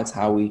personalize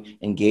how we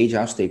engage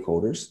our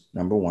stakeholders,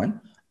 number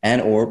one,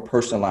 and or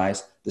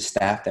personalize the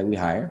staff that we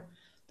hire.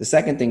 The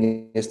second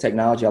thing is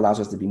technology allows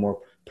us to be more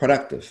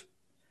productive.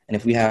 And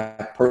if we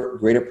have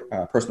greater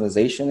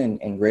personalization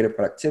and greater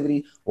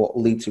productivity, will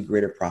lead to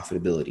greater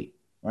profitability,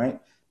 right?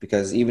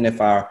 Because even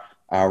if our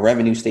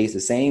revenue stays the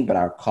same, but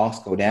our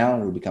costs go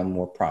down, we become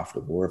more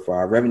profitable. Or if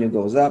our revenue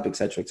goes up, et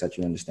cetera,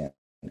 you understand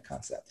the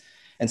concept.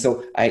 And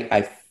so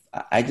I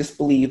just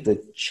believe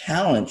the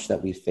challenge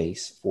that we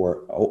face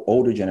for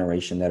older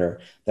generation that are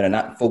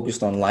not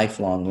focused on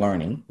lifelong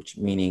learning, which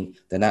meaning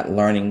they're not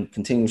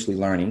continuously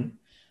learning,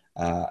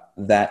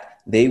 that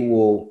they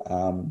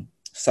will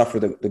suffer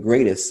the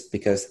greatest,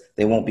 because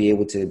they won't be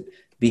able to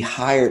be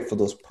hired for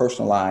those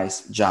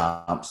personalized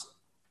jobs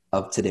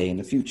of today and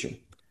the future.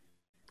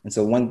 And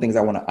so one of the things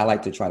I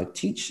like to try to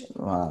teach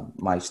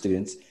my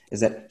students is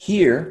that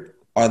here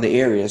are the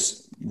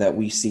areas that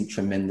we see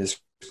tremendous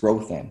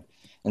growth in.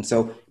 And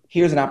so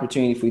here's an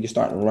opportunity for you to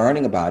start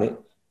learning about it,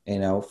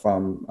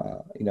 from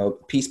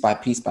piece by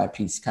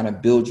piece, kind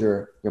of build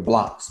your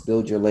blocks,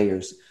 build your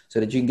layers, so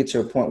that you can get to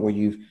a point where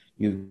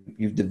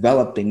you've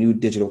developed a new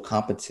digital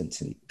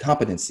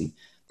competency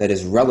that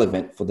is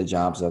relevant for the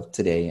jobs of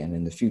today and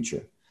in the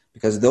future.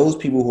 Because those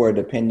people who are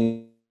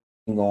depending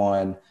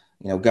on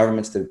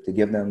governments to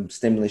give them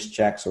stimulus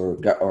checks or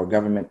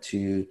government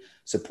to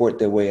support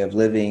their way of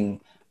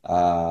living,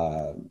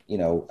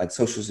 like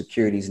social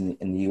securities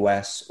in the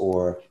U.S.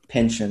 or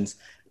pensions,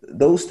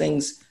 those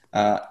things,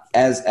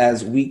 as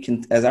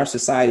our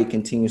society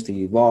continues to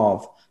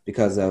evolve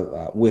because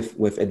of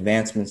with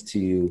advancements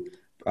to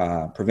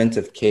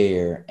preventive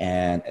care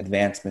and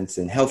advancements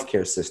in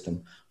healthcare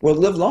system, we'll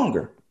live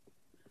longer.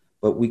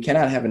 But we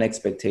cannot have an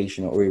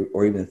expectation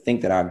or even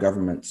think that our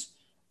governments,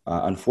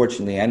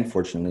 unfortunately and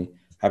fortunately,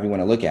 however you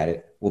want to look at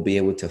it, will be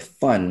able to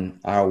fund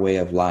our way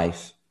of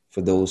life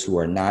for those who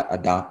are not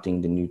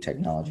adopting the new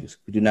technologies.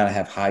 We do not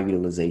have high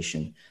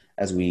utilization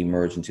as we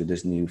emerge into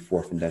this new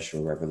fourth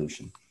industrial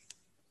revolution.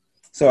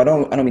 So I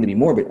don't mean to be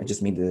morbid. I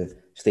just mean to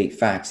state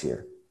facts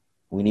here.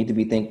 We need to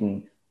be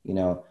thinking,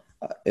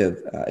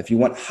 if you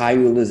want high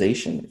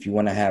utilization, if you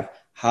want to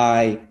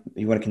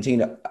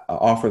continue to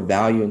offer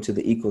value into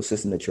the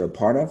ecosystem that you're a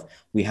part of,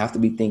 we have to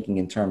be thinking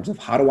in terms of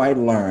how do I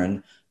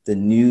learn the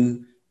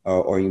new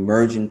or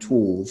emerging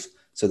tools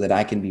so that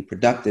I can be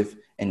productive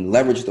and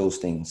leverage those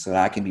things, so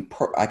that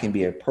I can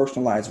be a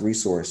personalized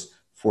resource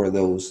for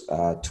those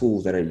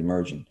tools that are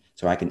emerging,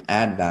 so I can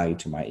add value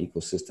to my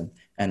ecosystem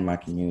and my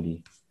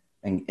community,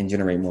 and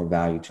generate more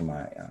value to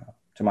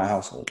my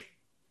household.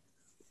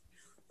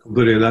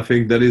 Completely, and I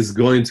think that is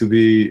going to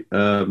be.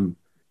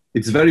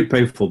 It's very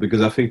painful,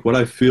 because I think what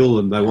I feel,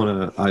 and I want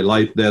to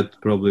highlight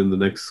that probably in the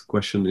next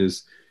question,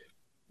 is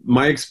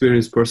my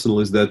experience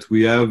personal is that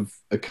we have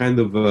a kind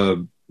of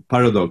a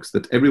paradox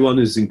that everyone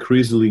is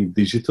increasingly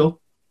digital.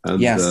 And,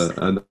 yes.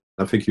 And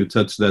I think you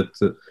touched that.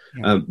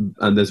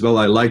 And as well,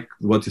 I like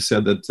what you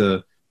said,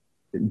 that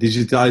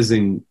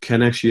digitizing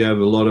can actually have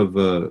a lot of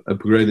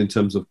upgrade in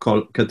terms of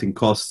cutting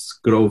costs,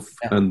 growth,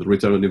 and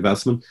return on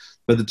investment.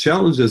 But the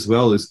challenge as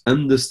well is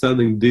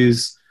understanding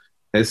this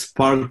as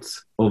part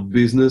of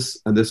business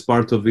and as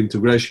part of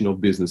integration of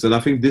business. And I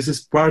think this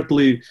is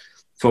partly,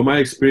 from my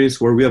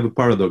experience, where we have a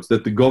paradox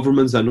that the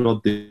governments are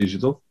not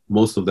digital,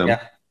 most of them.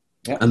 Yeah.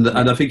 Yeah. And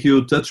I think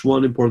you touched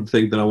one important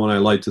thing that I want to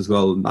highlight as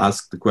well, and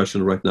ask the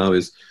question right now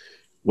is,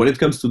 when it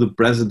comes to the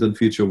present and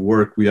future of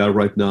work, we are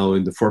right now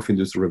in the fourth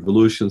industrial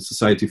revolution,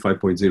 society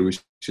 5.0,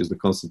 which is the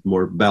concept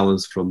more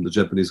balance from the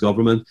Japanese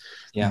government.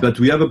 Yeah. But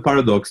we have a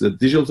paradox that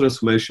digital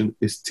transformation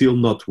is still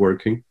not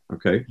working,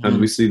 okay? Mm-hmm.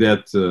 And we see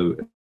that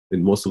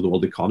in most of the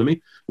world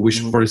economy, which,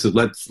 for instance,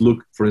 let's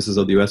look, for instance,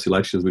 at the US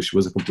elections, which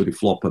was a complete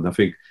flop. And I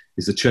think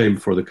it's a shame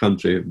for the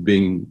country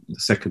being the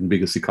second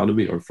biggest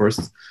economy, or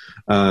first,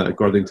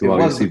 according to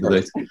how you see the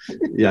data.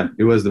 Yeah,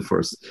 it was the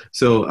first.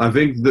 So I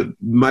think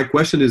my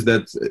question is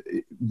that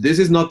this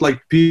is not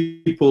like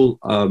people,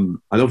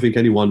 I don't think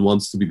anyone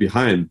wants to be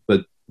behind,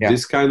 but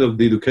this kind of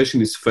the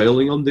education is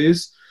failing on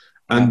this.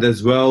 And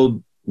as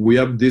well, we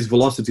have these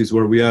velocities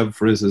where we have,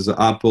 for instance,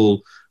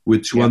 Apple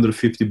with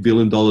 $250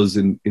 billion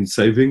in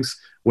savings,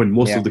 when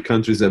most of the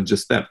countries have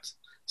just stepped.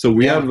 So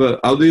we have,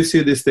 how do you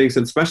see these things,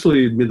 and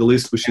especially Middle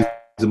East, which is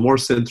a more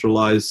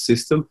centralized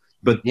system,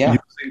 but using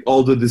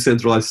all the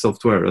decentralized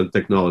software and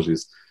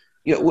technologies?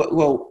 Yeah,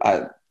 well,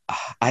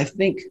 I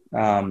think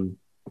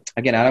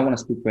again, I don't want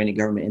to speak for any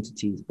government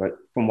entities, but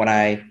from what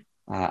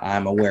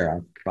I'm aware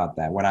of about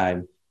that, what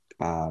I'm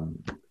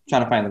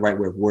trying to find the right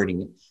way of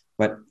wording it,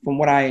 but from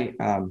what I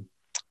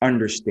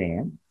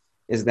understand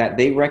is that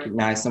they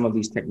recognize some of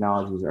these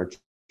technologies are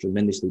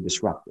tremendously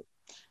disruptive.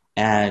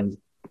 And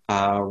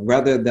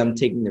rather than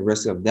taking the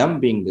risk of them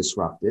being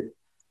disrupted,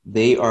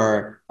 they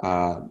are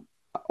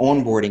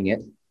onboarding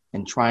it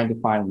and trying to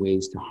find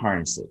ways to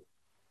harness it,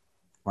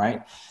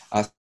 right?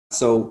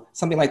 So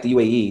something like the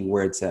UAE,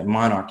 where it's a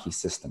monarchy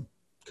system,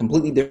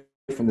 completely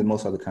different than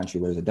most other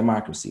countries where it's a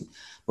democracy.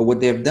 But what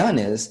they've done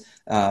is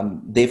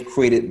they've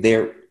created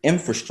their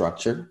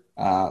infrastructure,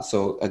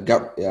 so a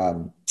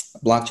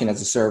blockchain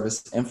as a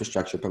service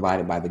infrastructure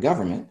provided by the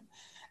government,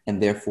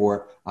 and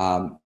therefore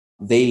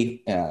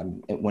they,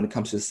 when it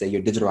comes to, say,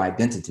 your digital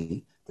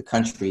identity, the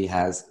country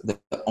has the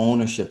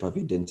ownership of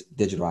your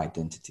digital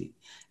identity.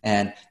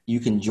 And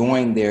you can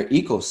join their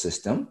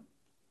ecosystem,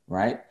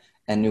 right?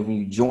 And if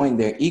you join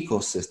their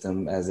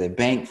ecosystem as a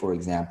bank, for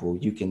example,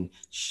 you can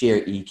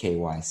share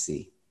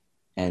eKYC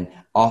and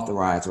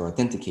authorize or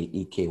authenticate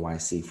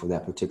eKYC for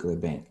that particular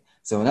bank.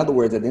 So in other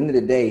words, at the end of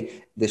the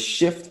day, the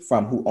shift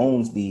from who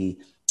owns the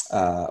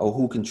or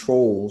who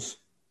controls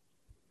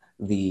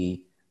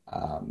the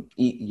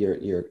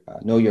your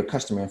know your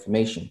customer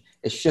information,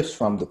 it shifts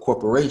from the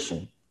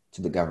corporation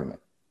to the government,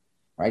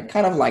 right?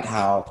 Kind of like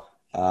how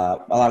a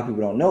lot of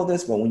people don't know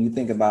this, but when you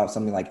think about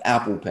something like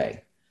Apple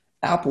Pay,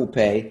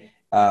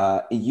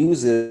 it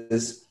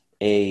uses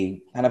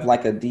a kind of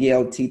like a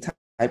DLT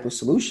type of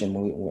solution.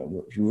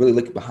 If you really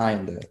look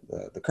behind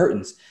the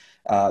curtains,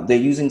 they're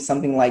using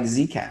something like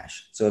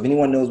Zcash. So if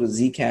anyone knows what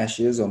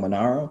Zcash is or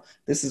Monero,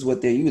 this is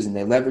what they're using.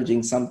 They're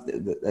leveraging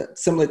the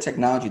similar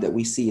technology that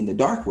we see in the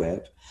dark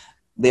web.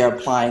 They're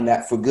applying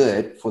that for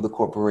good for the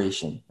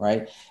corporation,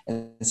 right?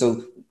 And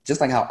so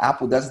just like how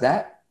Apple does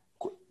that,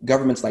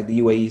 governments like the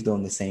UAE is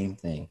doing the same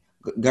thing.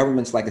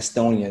 Governments like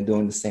Estonia are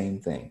doing the same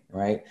thing,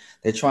 right?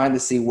 They're trying to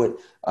see what,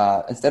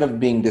 instead of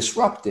being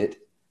disrupted,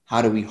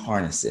 how do we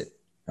harness it,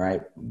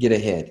 right? Get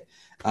ahead.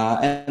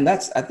 And I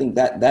think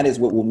that is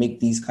what will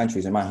make these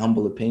countries, in my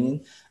humble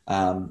opinion,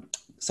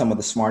 some of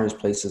the smartest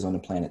places on the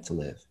planet to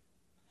live.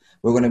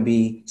 We're going to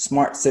be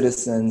smart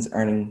citizens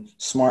earning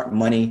smart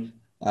money,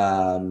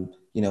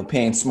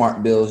 paying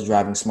smart bills,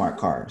 driving smart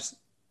cars.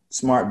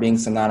 Smart being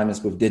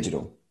synonymous with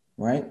digital,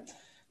 right?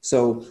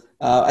 So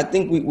I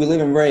think we live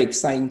in very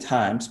exciting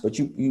times, but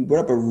you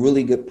brought up a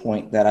really good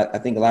point that I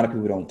think a lot of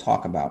people don't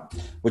talk about,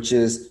 which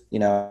is,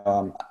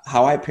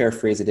 how I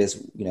paraphrase it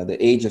is, the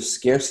age of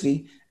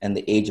scarcity and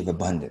the age of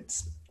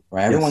abundance,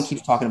 right? Yes. Everyone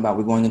keeps talking about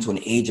we're going into an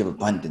age of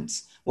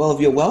abundance. Well,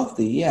 if you're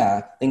wealthy,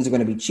 yeah, things are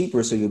going to be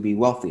cheaper, so you'll be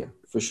wealthier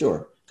for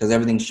sure, because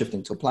everything's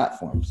shifting to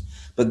platforms.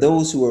 But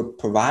those who are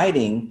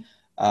providing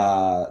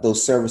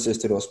those services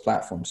to those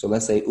platforms, so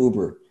let's say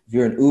Uber, if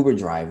you're an Uber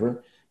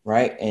driver,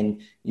 right,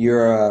 and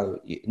you're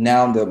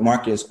now the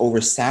market is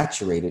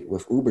oversaturated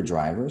with Uber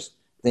drivers,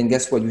 then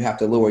guess what? You have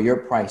to lower your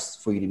price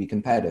for you to be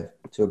competitive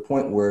to a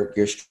point where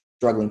you're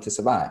struggling to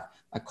survive.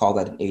 I call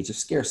that an age of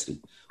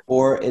scarcity.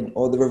 Or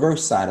the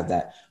reverse side of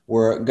that,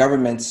 where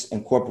governments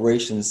and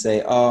corporations say,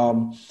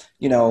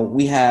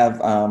 we have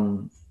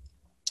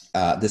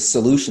this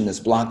solution, this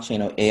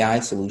blockchain or AI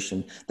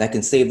solution that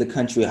can save the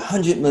country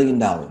 $100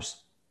 million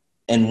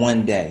in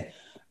one day,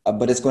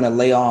 but it's going to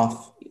lay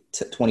off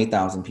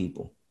 20,000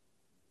 people,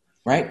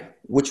 right?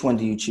 Which one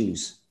do you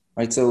choose,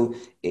 right? So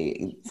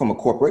from a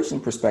corporation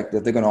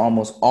perspective, they're going to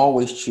almost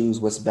always choose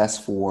what's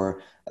best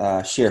for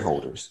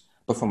shareholders.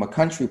 But from a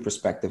country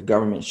perspective,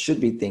 government should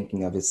be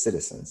thinking of its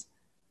citizens.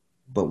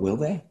 But will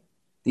they?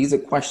 These are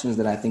questions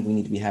that I think we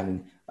need to be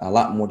having a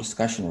lot more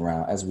discussion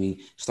around as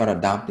we start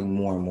adopting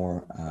more and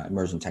more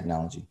emerging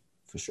technology,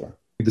 for sure.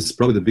 This is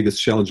probably the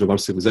biggest challenge of our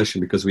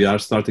civilization, because we are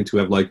starting to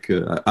have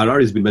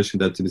Harari has been mentioned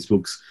that in his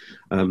books,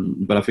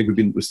 but I think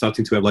we're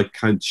starting to have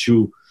kind of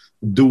two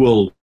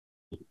dual,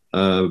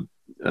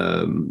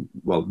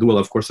 dual,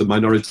 of course, a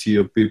minority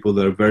of people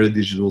that are very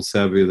digital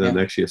savvy that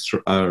actually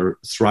are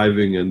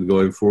thriving and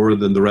going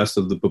forward, and the rest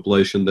of the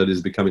population that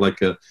is becoming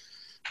like a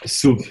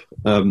sub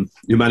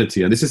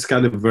humanity. And this is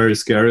kind of very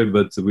scary,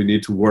 but we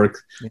need to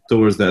work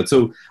towards that.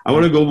 So I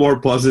want to go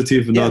more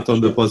positive, not on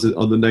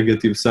the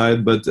negative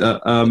side, but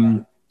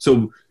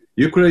so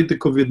you created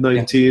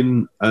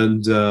COVID-19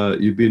 and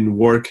you've been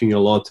working a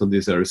lot on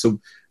this area. So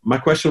my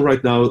question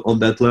right now on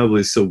that level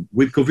is, so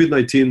with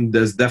COVID-19,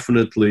 there's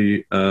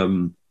definitely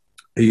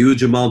a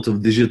huge amount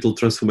of digital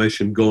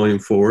transformation going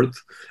forward,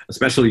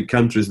 especially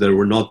countries that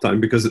were not time,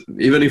 because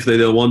even if they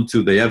don't want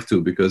to, they have to,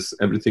 because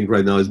everything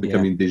right now is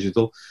becoming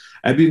digital.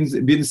 Have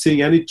you been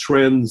seeing any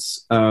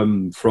trends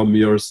from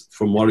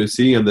what you're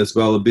seeing, and as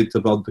well a bit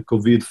about the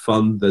COVID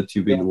fund that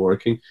you've been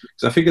working?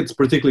 Because I think it's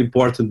particularly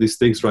important, these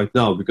things right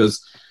now,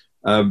 because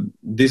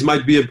this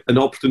might be an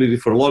opportunity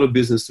for a lot of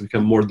business to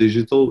become more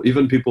digital,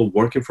 even people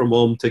working from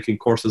home, taking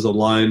courses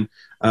online,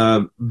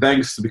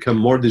 banks to become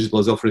more digital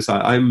as well. For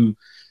instance,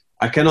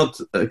 I cannot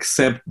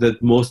accept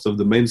that most of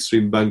the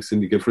mainstream banks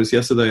indicate. For instance,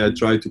 yesterday I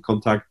tried to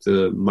contact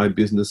my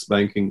business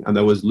banking, and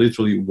I was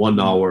literally 1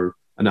 hour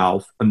and a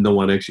half, and no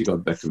one actually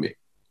got back to me.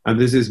 And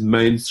this is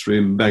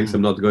mainstream banks.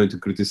 I'm not going to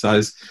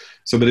criticize.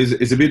 So, but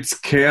it's a bit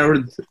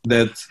scared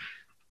that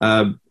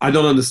I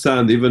don't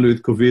understand. Even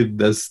with COVID,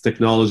 there's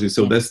technology.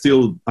 So there's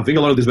still, I think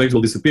a lot of these banks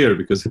will disappear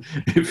because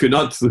if you're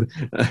not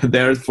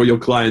there for your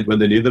client when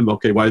they need them,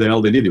 okay, why the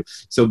hell they need you?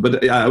 So,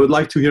 but I would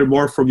like to hear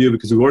more from you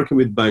because we're working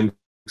with banks.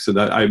 So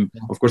that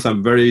of course,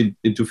 I'm very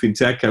into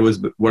fintech. I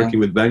was working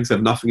with banks. I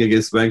have nothing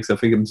against banks. I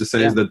think I'm just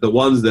saying that the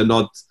ones that are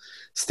not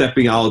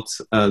stepping out,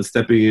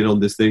 stepping in on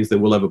these things, they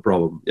will have a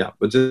problem. Yeah,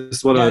 but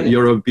just what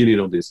your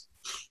opinion on this?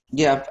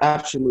 Yeah,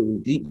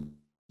 absolutely.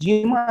 Do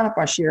you mind if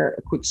I share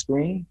a quick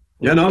screen?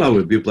 Yeah, no, it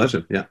would be a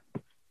pleasure. Yeah.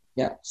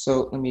 Yeah.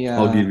 So let me.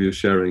 I'll give you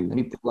sharing. Let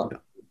me pull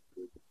up.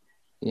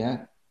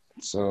 Yeah.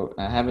 So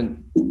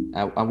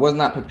I was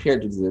not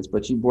prepared to do this,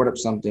 but you brought up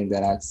something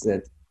that I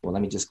said, well,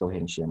 let me just go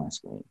ahead and share my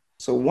screen.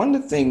 So one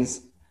of the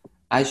things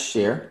I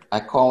share, I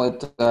call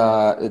it,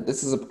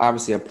 this is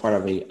obviously a part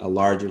of a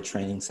larger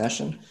training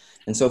session.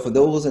 And so for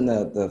those in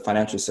the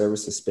financial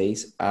services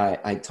space,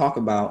 I talk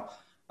about,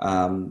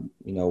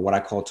 what I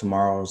call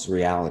tomorrow's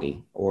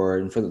reality,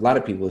 or for a lot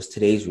of people, it's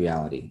today's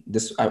reality.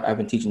 I've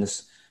been teaching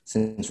this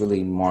since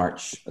really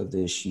March of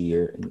this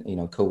year.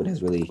 And, COVID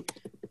has really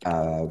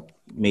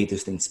made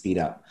this thing speed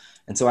up.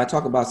 And so I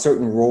talk about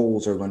certain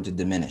roles are going to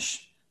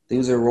diminish.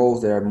 These are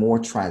roles that are more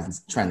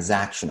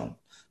transactional.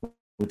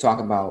 We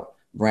talk about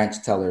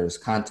branch tellers,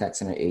 contact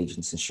center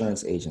agents,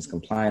 insurance agents,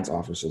 compliance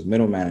officers,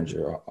 middle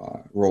manager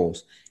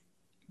roles.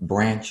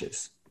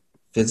 Branches,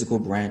 physical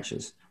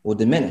branches will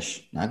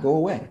diminish, not go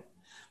away,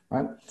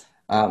 right?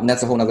 And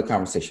that's a whole nother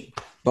conversation.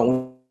 But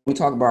when we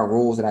talk about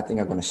roles that I think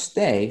are going to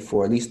stay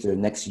for at least the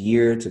next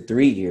year to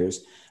 3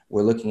 years,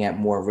 we're looking at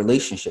more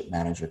relationship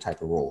manager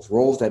type of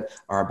roles that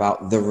are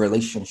about the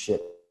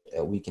relationship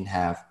that we can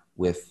have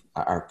with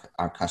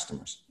our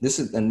customers. This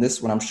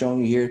what I'm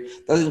showing you here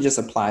doesn't just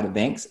apply to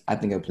banks. I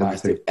think it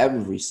applies to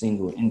every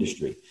single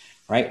industry,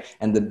 right?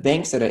 And the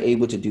banks that are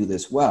able to do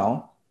this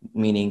well,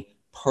 meaning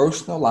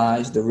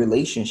personalize the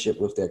relationship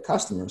with their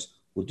customers,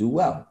 will do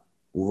well,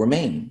 will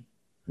remain,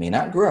 may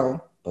not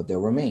grow, but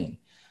they'll remain.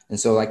 And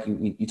so like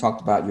you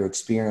talked about your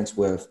experience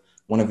with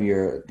one of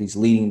these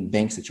leading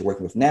banks that you're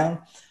working with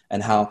now,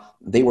 and how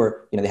they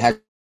were, they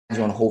had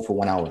you on hold for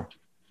 1 hour.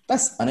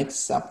 That's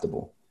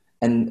unacceptable.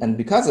 And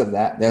because of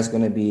that, there's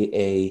going to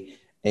be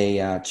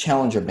a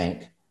challenger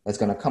bank that's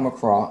going to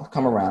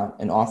come around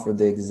and offer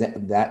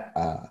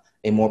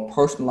a more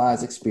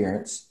personalized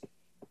experience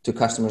to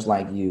customers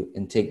like you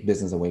and take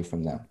business away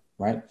from them,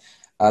 right?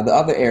 The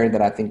other area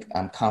that I think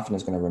I'm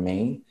confident is going to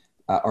remain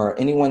are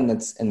anyone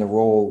that's in the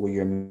role where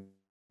you're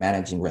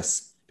managing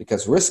risk,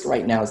 because risk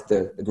right now is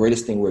the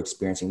greatest thing we're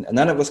experiencing.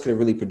 None of us could have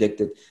really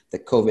predicted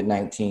that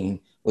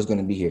COVID-19 was going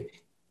to be here,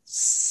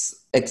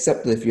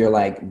 except if you're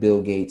like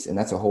Bill Gates, and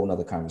that's a whole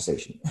nother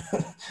conversation.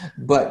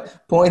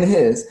 But point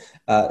is,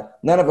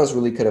 none of us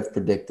really could have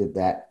predicted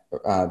that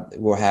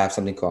we'll have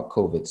something called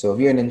COVID. So if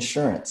you're in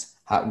insurance,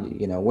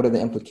 what are the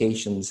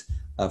implications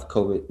of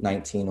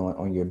COVID-19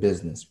 on your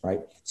business,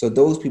 right? So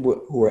those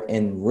people who are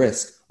in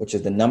risk, which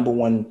is the number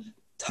one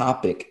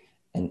topic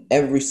in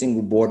every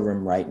single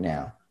boardroom right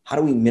now, how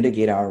do we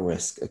mitigate our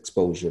risk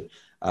exposure?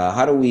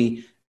 How do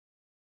we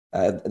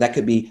that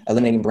could be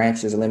eliminating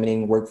branches,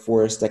 eliminating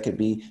workforce. That could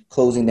be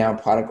closing down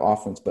product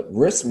offerings. But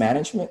risk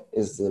management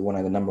is one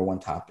of the number one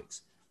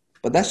topics.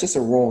 But that's just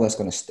a role that's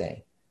going to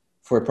stay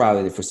for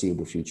probably the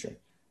foreseeable future.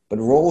 But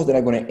roles that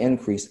are going to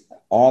increase,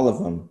 all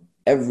of them,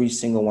 every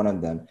single one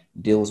of them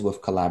deals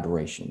with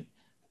collaboration.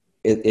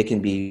 It can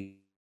be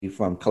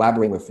from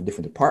collaborating with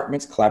different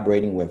departments,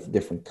 collaborating with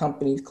different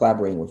companies,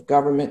 collaborating with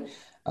government,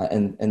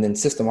 and then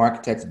system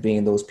architects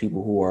being those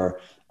people who are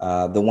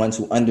the ones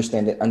who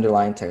understand the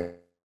underlying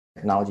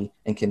technology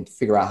and can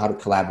figure out how to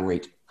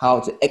collaborate, how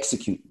to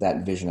execute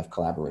that vision of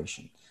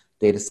collaboration.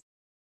 Data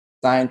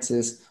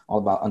scientists, all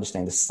about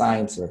understanding the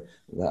science or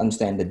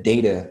understanding the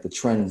data, the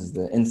trends,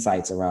 the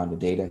insights around the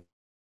data.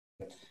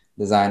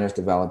 Designers,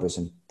 developers,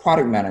 and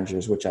product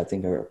managers, which I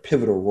think are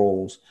pivotal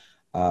roles,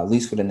 at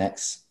least for the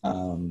next,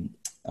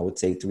 I would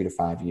say 3 to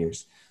 5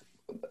 years.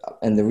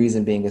 And the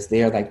reason being is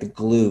they are like the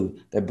glue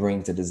that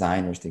brings the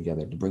designers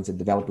together, that brings the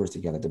developers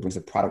together, that brings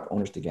the product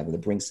owners together,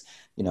 that brings,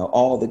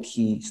 all the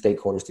key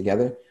stakeholders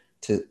together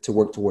to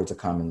work towards a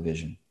common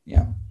vision.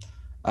 Yeah.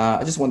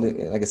 I just wanted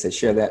to, like I said,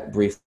 share that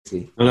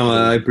briefly. No,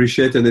 I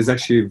appreciate it. And it's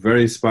actually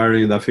very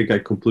inspiring. And I think I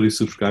completely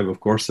subscribe, of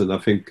course. And I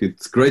think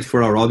it's great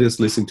for our audience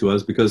listening to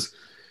us, because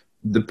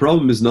the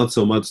problem is not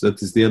so much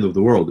that it's the end of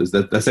the world, is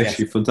that that's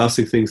actually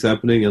fantastic things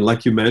happening. And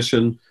like you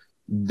mentioned,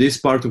 this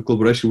part of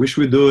collaboration, which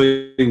we're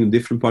doing in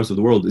different parts of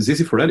the world, is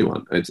easy for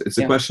anyone. It's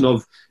a question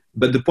of,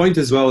 but the point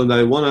as well, and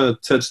I want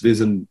to touch this,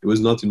 and it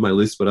was not in my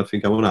list, but I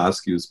think I want to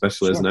ask you,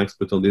 especially as an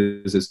expert on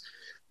this, is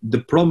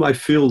the problem I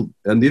feel,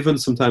 and even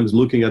sometimes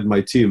looking at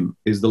my team,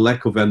 is the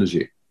lack of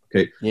energy.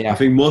 Okay. Yeah. I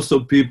think most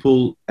of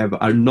people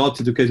are not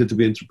educated to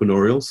be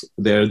entrepreneurials.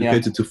 They're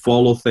educated to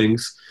follow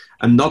things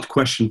and not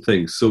question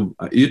things. So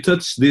you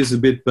touched this a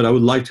bit, but I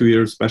would like to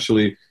hear,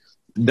 especially,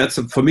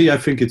 for me, I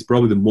think it's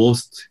probably the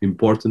most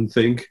important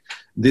thing.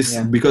 This,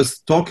 Yeah. because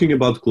talking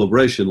about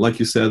collaboration, like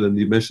you said, and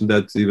you mentioned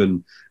that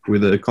even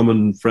with the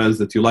common friends,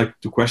 that you like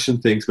to question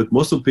things, but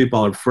most of the people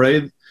are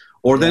afraid.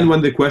 Or then Yeah.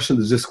 when they question,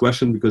 they just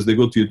question because they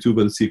go to YouTube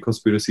and see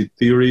conspiracy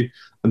theory,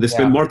 and they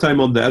spend Yeah. more time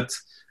on that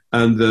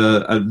and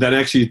than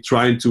actually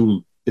trying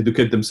to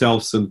educate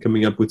themselves and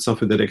coming up with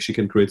something that actually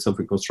can create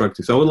something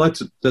constructive. So I would like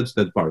to touch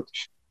that part.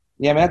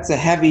 Yeah, man, that's a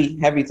heavy,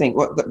 heavy thing.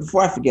 Well,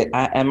 before I forget,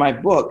 in my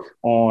book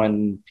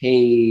on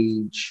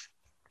page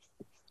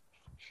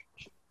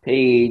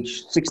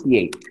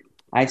 68,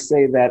 I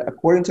say that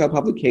according to a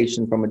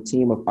publication from a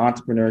team of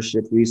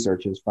entrepreneurship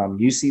researchers from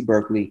UC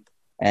Berkeley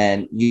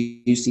and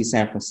UC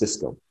San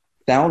Francisco,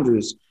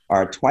 founders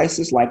are twice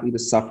as likely to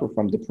suffer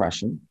from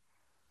depression,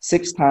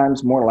 6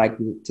 times more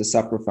likely to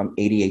suffer from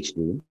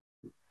ADHD,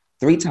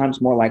 3 times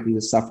more likely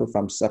to suffer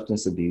from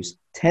substance abuse,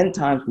 10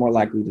 times more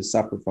likely to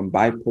suffer from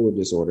bipolar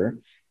disorder,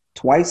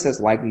 twice as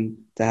likely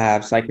to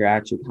have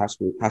psychiatric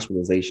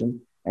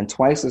hospitalization, and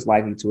twice as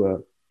likely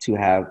to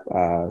have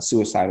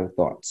suicidal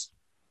thoughts.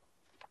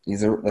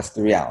 That's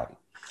the reality.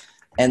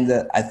 And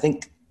I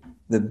think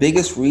the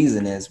biggest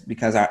reason is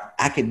because our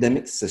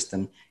academic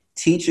system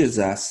teaches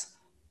us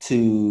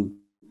to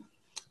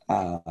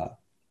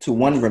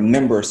one,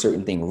 remember a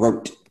certain thing,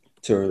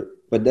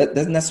 but that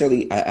doesn't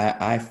necessarily,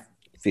 I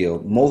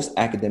feel most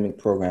academic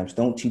programs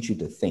don't teach you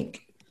to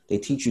think. They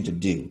teach you to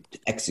do, to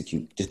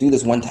execute, just do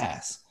this one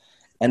task.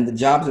 And the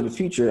jobs of the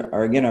future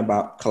are, again,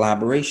 about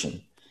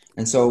collaboration.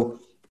 And so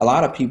a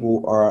lot of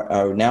people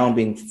are now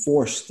being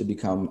forced to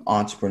become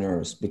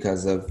entrepreneurs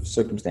because of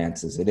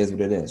circumstances. It is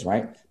what it is,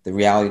 right? The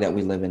reality that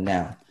we live in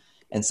now.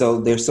 And so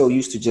they're so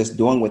used to just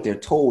doing what they're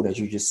told, as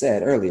you just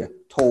said earlier,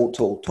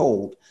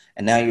 told.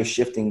 And now you're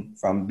shifting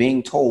from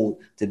being told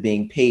to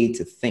being paid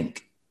to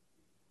think,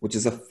 which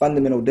is a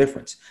fundamental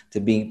difference, to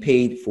being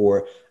paid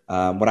for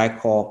what I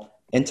call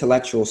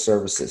intellectual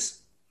services.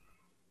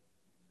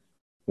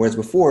 Whereas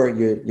before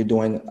you're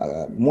doing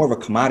more of a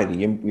commodity.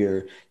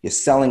 You're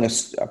selling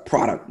a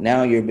product.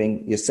 Now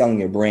you're selling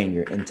your brain,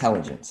 your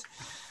intelligence.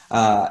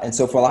 And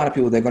so for a lot of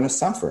people, they're going to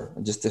suffer.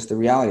 Just the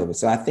reality of it.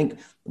 So I think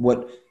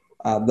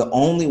the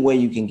only way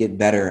you can get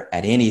better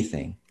at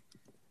anything,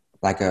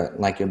 like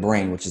your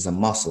brain, which is a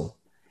muscle,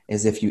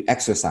 is if you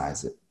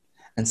exercise it.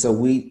 And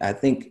so I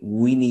think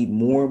we need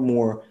more and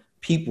more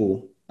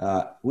people.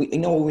 We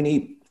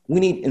need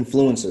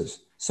influencers,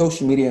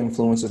 social media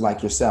influencers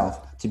like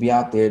yourself, to be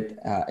out there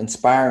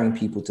inspiring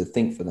people to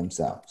think for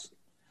themselves,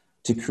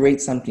 to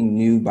create something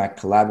new by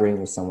collaborating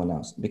with someone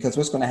else. Because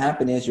what's going to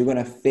happen is you're going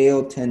to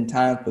fail 10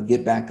 times, but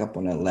get back up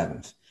on the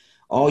 11th.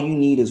 All you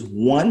need is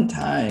one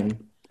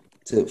time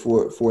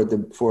for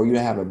you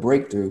to have a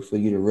breakthrough, for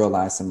you to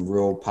realize some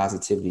real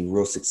positivity,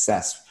 real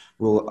success,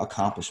 real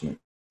accomplishment.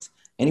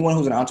 Anyone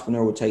who's an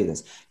entrepreneur will tell you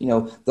this.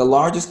 The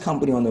largest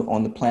company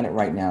on the planet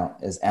right now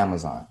is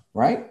Amazon,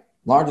 right?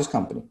 Largest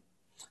company.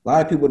 A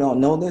lot of people don't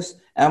know this.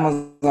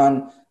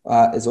 Amazon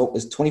is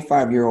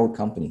 25-year-old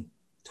company.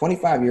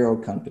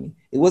 25-year-old company.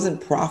 It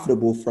wasn't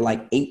profitable for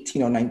like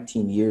 18 or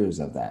 19 years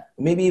of that,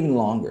 maybe even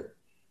longer.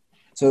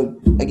 So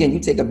again, you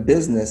take a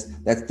business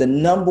that's the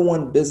number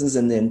one business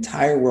in the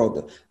entire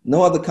world.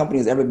 No other company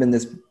has ever been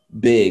this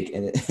big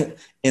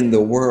in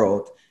the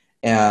world,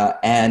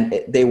 and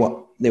they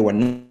were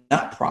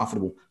not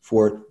profitable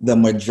for the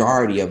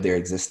majority of their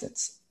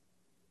existence.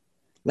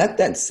 Let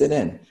that sit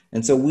in.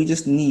 And so we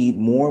just need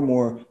more and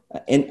more,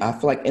 I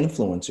feel like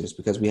influencers,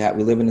 because we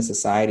live in a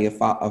society of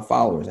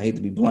followers. I hate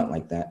to be blunt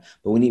like that,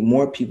 but we need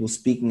more people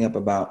speaking up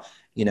about,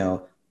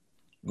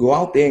 go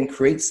out there and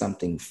create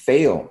something,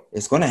 fail.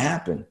 It's going to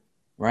happen,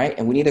 right?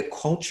 And we need a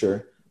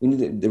culture. We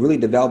need to really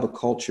develop a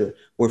culture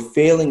where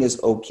failing is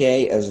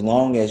okay as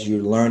long as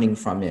you're learning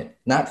from it,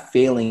 not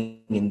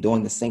failing and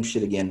doing the same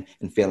shit again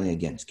and failing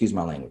again. Excuse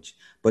my language,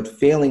 but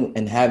failing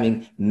and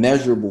having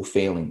measurable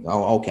failing.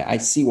 Oh, okay. I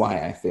see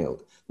why I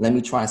failed. Let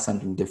me try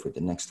something different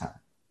the next time,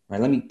 right?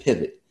 Let me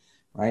pivot,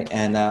 right?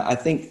 And I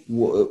think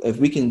if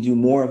we can do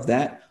more of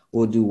that,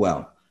 we'll do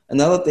well.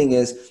 Another thing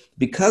is,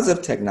 because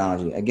of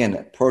technology,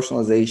 again,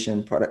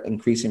 personalization,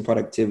 increasing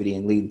productivity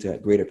and leading to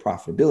greater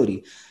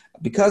profitability,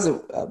 because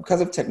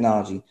of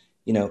technology,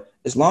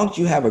 as long as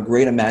you have a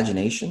great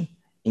imagination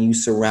and you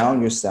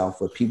surround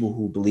yourself with people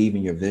who believe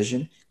in your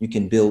vision, you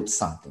can build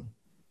something.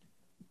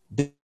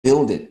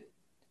 Build it.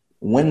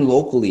 Win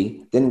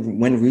locally, then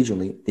win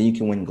regionally, then you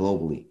can win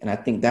globally. And I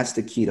think that's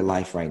the key to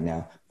life right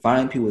now.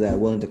 Find people that are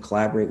willing to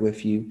collaborate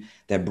with you,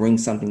 that bring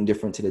something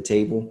different to the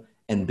table,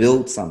 and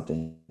build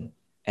something.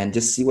 And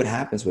just see what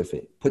happens with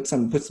it. Put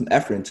some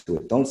effort into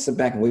it. Don't sit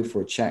back and wait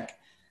for a check,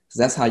 because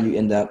that's how you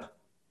end up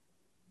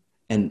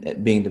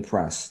and being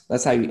depressed.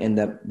 That's how you end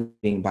up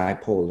being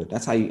bipolar.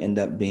 That's how you end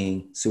up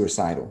being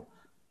suicidal.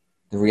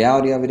 The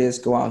reality of it is,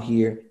 go out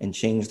here and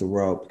change the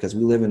world, because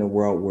we live in a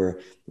world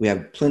where we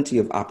have plenty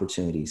of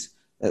opportunities.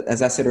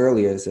 As I said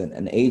earlier, it's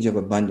an age of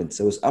abundance.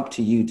 So it's up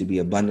to you to be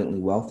abundantly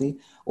wealthy,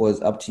 or it's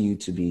up to you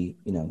to be,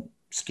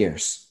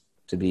 scarce,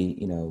 to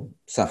be,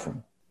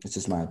 suffering. It's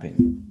just my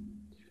opinion.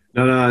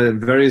 No,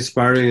 very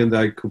inspiring, and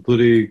I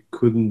completely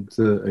couldn't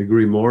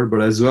agree more.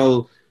 But as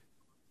well,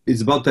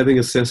 it's about having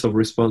a sense of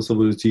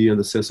responsibility and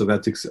a sense of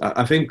ethics.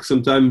 I think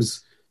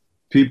sometimes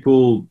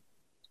people,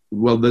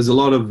 well, there's a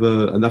lot of,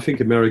 and I think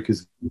America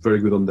is very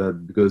good on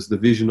that, because the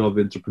vision of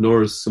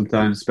entrepreneurs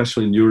sometimes,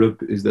 especially in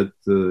Europe, is that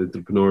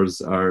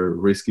entrepreneurs are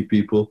risky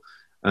people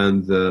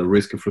and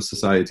risky for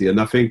society.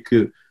 And I think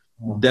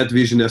that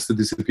vision has to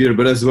disappear.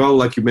 But as well,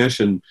 like you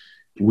mentioned,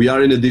 we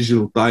are in a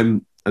digital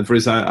time. And for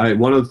instance,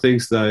 one of the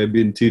things that I've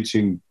been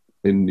teaching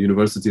in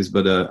universities,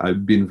 but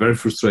I've been very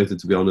frustrated,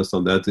 to be honest,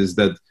 on that, is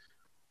that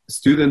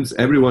students,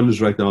 everyone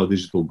is right now a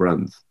digital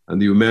brand. And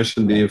you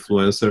mentioned the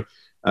influencer.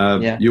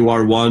 You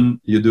are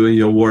one, you're doing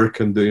your work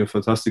and doing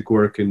fantastic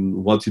work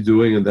in what you're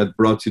doing, and that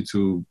brought you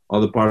to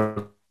other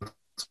parts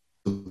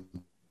of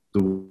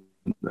the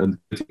and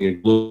getting a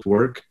global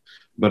work,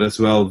 but as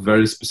well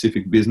very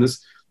specific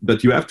business.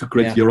 But you have to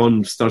create your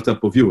own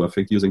startup of you, I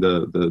think, using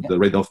the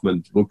Ray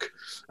Hoffman book.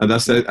 And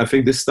that's, I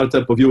think this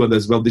startup of you and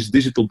as well this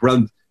digital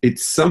brand,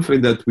 it's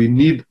something that we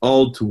need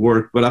all to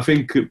work. But I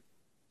think,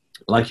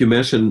 like you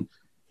mentioned,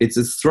 it's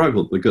a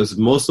struggle because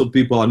most of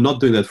people are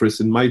not doing that. For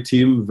instance, in my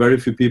team, very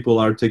few people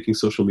are taking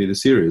social media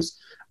serious.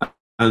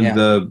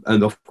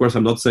 And of course,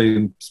 I'm not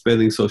saying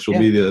spending social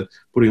media,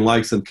 putting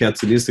likes and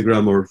cats in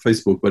Instagram or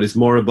Facebook, but it's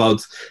more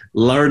about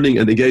learning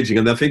and engaging.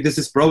 And I think this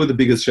is probably the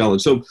biggest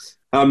challenge. So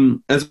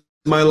as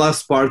my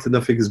last part, and I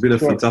think it's been a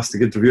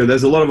fantastic interview, and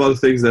there's a lot of other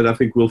things that I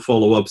think will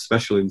follow up,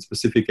 especially in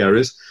specific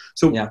areas.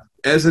 So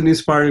as an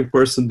inspiring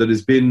person that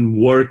has been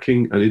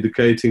working and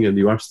educating, and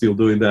you are still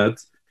doing that,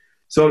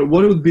 so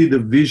what would be the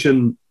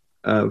vision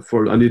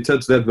for, and you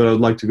touched that, but I'd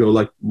like to go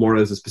like more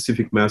as a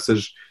specific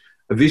message,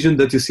 a vision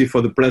that you see for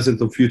the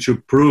present and future,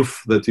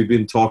 proof that you've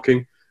been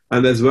talking,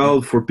 and as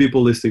well for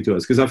people listening to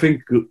us. Because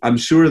I'm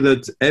sure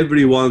that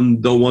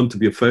everyone don't want to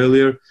be a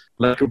failure,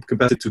 lack of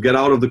capacity to get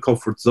out of the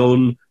comfort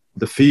zone,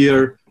 the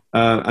fear,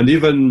 and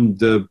even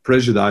the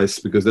prejudice,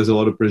 because there's a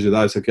lot of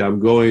prejudice. Okay, I'm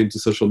going to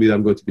social media,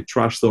 I'm going to be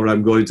trashed, or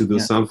I'm going to do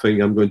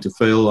something, I'm going to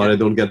fail, or I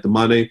don't get the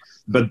money.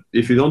 But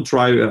if you don't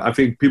try, I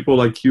think people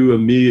like you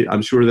and me,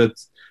 I'm sure that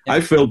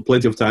I failed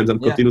plenty of times. I'm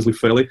continuously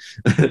failing.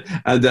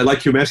 And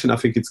like you mentioned, I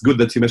think it's good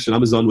that you mentioned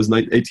Amazon was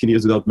 18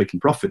 years without making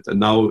profit. And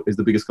now is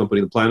the biggest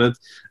company on the planet.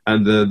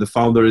 And the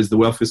founder is the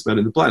wealthiest man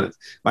in the planet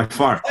by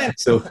far.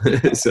 So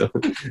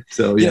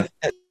yeah.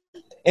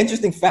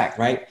 Interesting fact,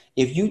 right?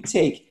 If you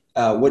take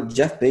what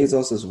Jeff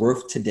Bezos is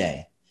worth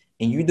today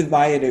and you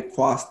divide it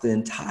across the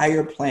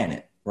entire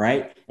planet,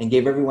 right? And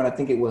gave everyone, I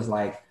think it was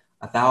like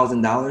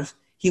 $1,000,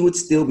 he would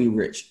still be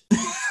rich.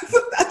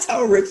 That's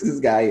how rich this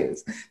guy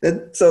is.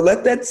 So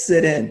let that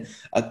sit in.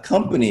 A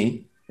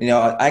company,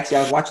 actually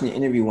I was watching an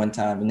interview one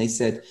time and they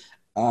said,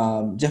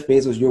 Jeff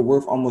Bezos, you're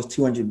worth almost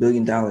 $200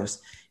 billion.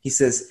 He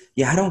says,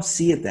 I don't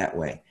see it that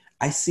way.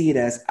 I see it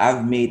as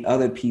I've made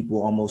other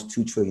people almost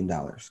 $2 trillion.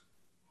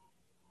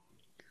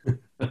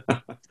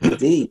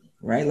 Deep,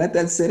 right? Let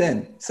that sit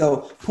in.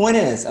 So point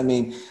is,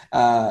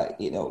 But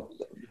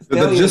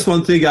just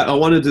one thing, I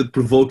wanted to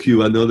provoke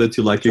you. I know that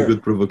you like a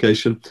good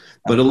provocation,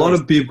 but a lot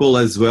of people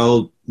as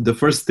well, the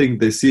first thing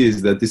they see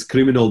is that this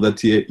criminal, that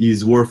he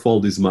is worth all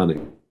this money.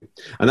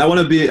 And I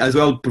want to be as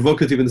well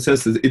provocative in the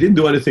sense that he didn't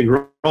do anything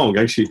wrong.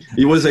 Actually,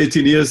 he was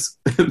 18 years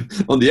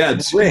on the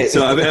edge.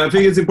 So I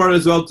think it's important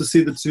as well to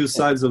see the two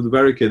sides of the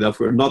barricade. If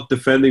we're not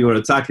defending or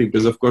attacking,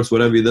 because of course,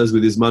 whatever he does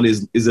with his money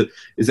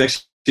is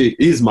actually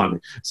his money.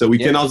 So we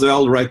can as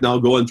well right now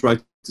go and try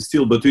to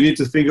steal, but we need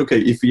to think, okay,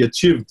 if he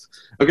achieved,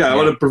 I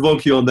want to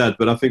provoke you on that,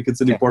 but I think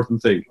it's an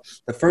important thing.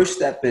 The first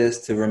step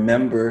is to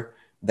remember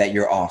that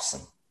you're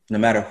awesome. No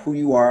matter who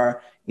you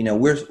are,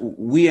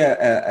 we are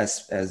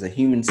as a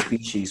human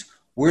species,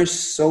 we're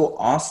so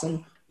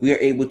awesome. We are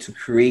able to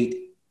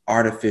create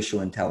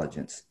artificial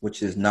intelligence,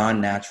 which is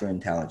non-natural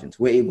intelligence.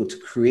 We're able to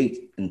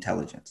create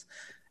intelligence,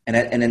 and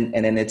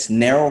in its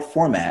narrow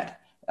format,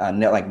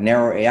 like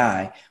narrow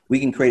AI, we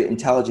can create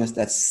intelligence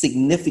that's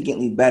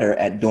significantly better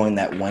at doing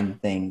that one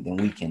thing than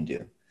we can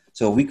do.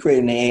 So if we create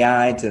an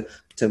AI to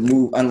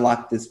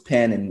unlock this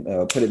pen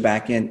and put it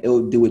back in, it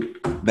will do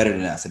it better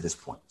than us at this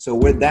point. So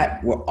we're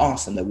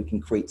awesome that we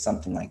can create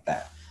something like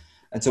that.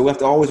 And so we have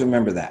to always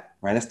remember that,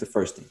 right? That's the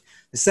first thing.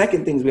 The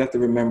second thing is we have to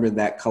remember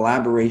that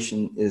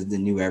collaboration is the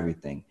new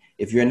everything.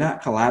 If you're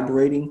not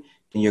collaborating,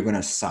 then you're going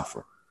to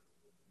suffer,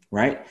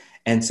 right?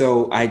 And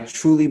so I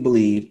truly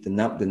believe the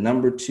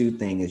number two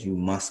thing is you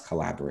must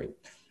collaborate.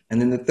 And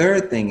then the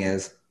third thing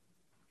is,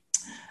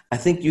 I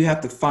think you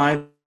have to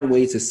find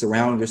ways to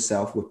surround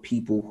yourself with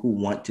people who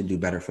want to do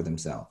better for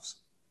themselves.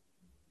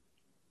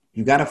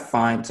 You got to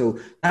find, so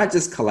not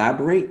just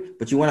collaborate,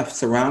 but you want to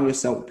surround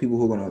yourself with people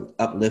who are going to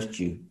uplift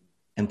you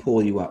and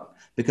pull you up.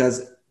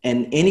 Because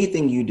in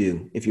anything you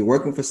do, if you're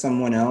working for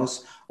someone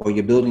else or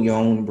you're building your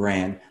own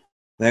brand,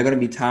 there are going to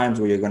be times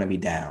where you're going to be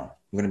down.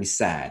 You're going to be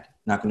sad,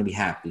 not going to be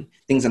happy.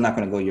 Things are not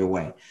going to go your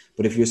way.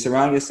 But if you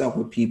surround yourself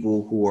with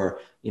people who are,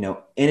 in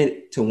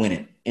it to win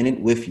it, in it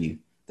with you,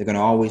 they're going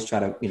to always try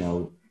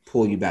to,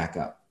 pull you back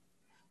up.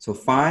 So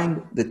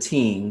find the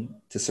team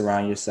to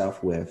surround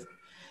yourself with,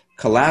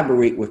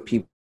 collaborate with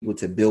people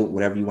to build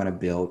whatever you want to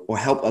build or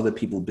help other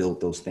people build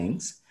those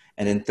things.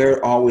 And then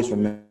third, always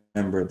remember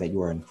remember that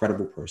you are an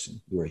incredible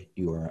person. You're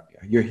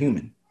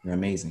human. You're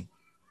amazing.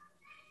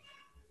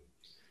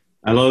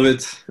 I love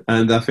it,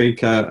 and I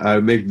think I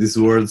make these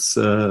words.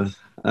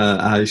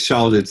 I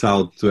shout it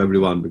out to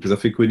everyone because I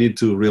think we need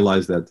to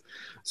realize that.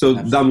 So,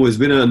 Damu, it's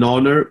been an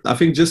honor. I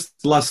think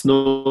just last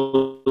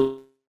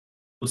note,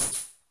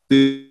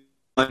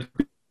 like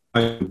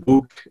my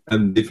book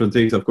and different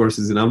things, of course,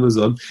 is in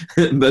Amazon,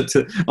 but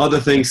other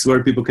things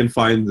where people can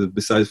find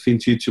besides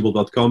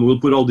finteachable.com.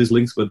 We'll put all these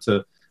links, but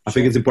I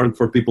think it's important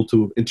for people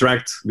to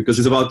interact because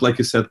it's about, like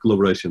you said,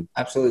 collaboration.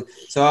 Absolutely.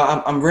 So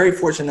I'm very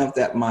fortunate enough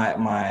that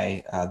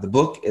my the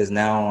book is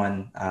now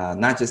on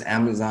not just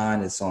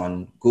Amazon, it's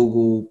on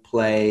Google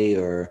Play,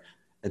 or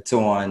it's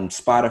on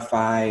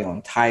Spotify,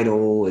 on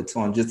Tidal, it's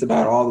on just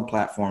about all the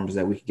platforms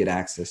that we can get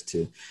access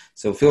to.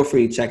 So feel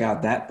free to check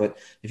out that. But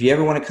if you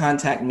ever want to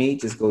contact me,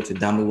 just go to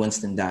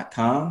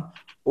damuwinston.com,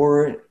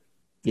 or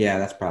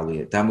that's probably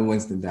it,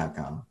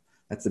 damuwinston.com.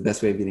 That's the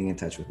best way of getting in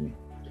touch with me.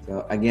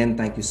 So again,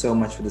 thank you so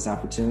much for this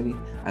opportunity.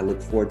 I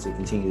look forward to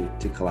continue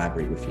to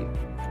collaborate with you.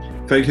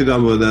 Thank you,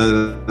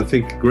 Damu. I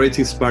think great,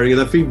 inspiring,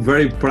 and I think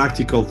very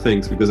practical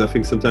things, because I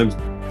think sometimes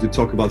you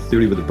talk about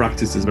theory, but the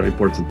practice is very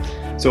important.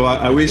 So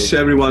I wish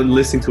everyone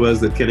listening to us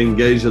that can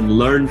engage and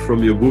learn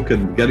from your book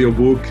and get your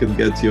book and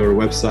get your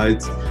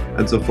website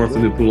and so forth,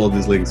 and we'll pull all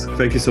these links.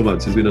 Thank you so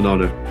much. It's been an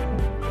honor.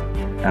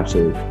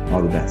 Absolutely.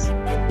 All the best.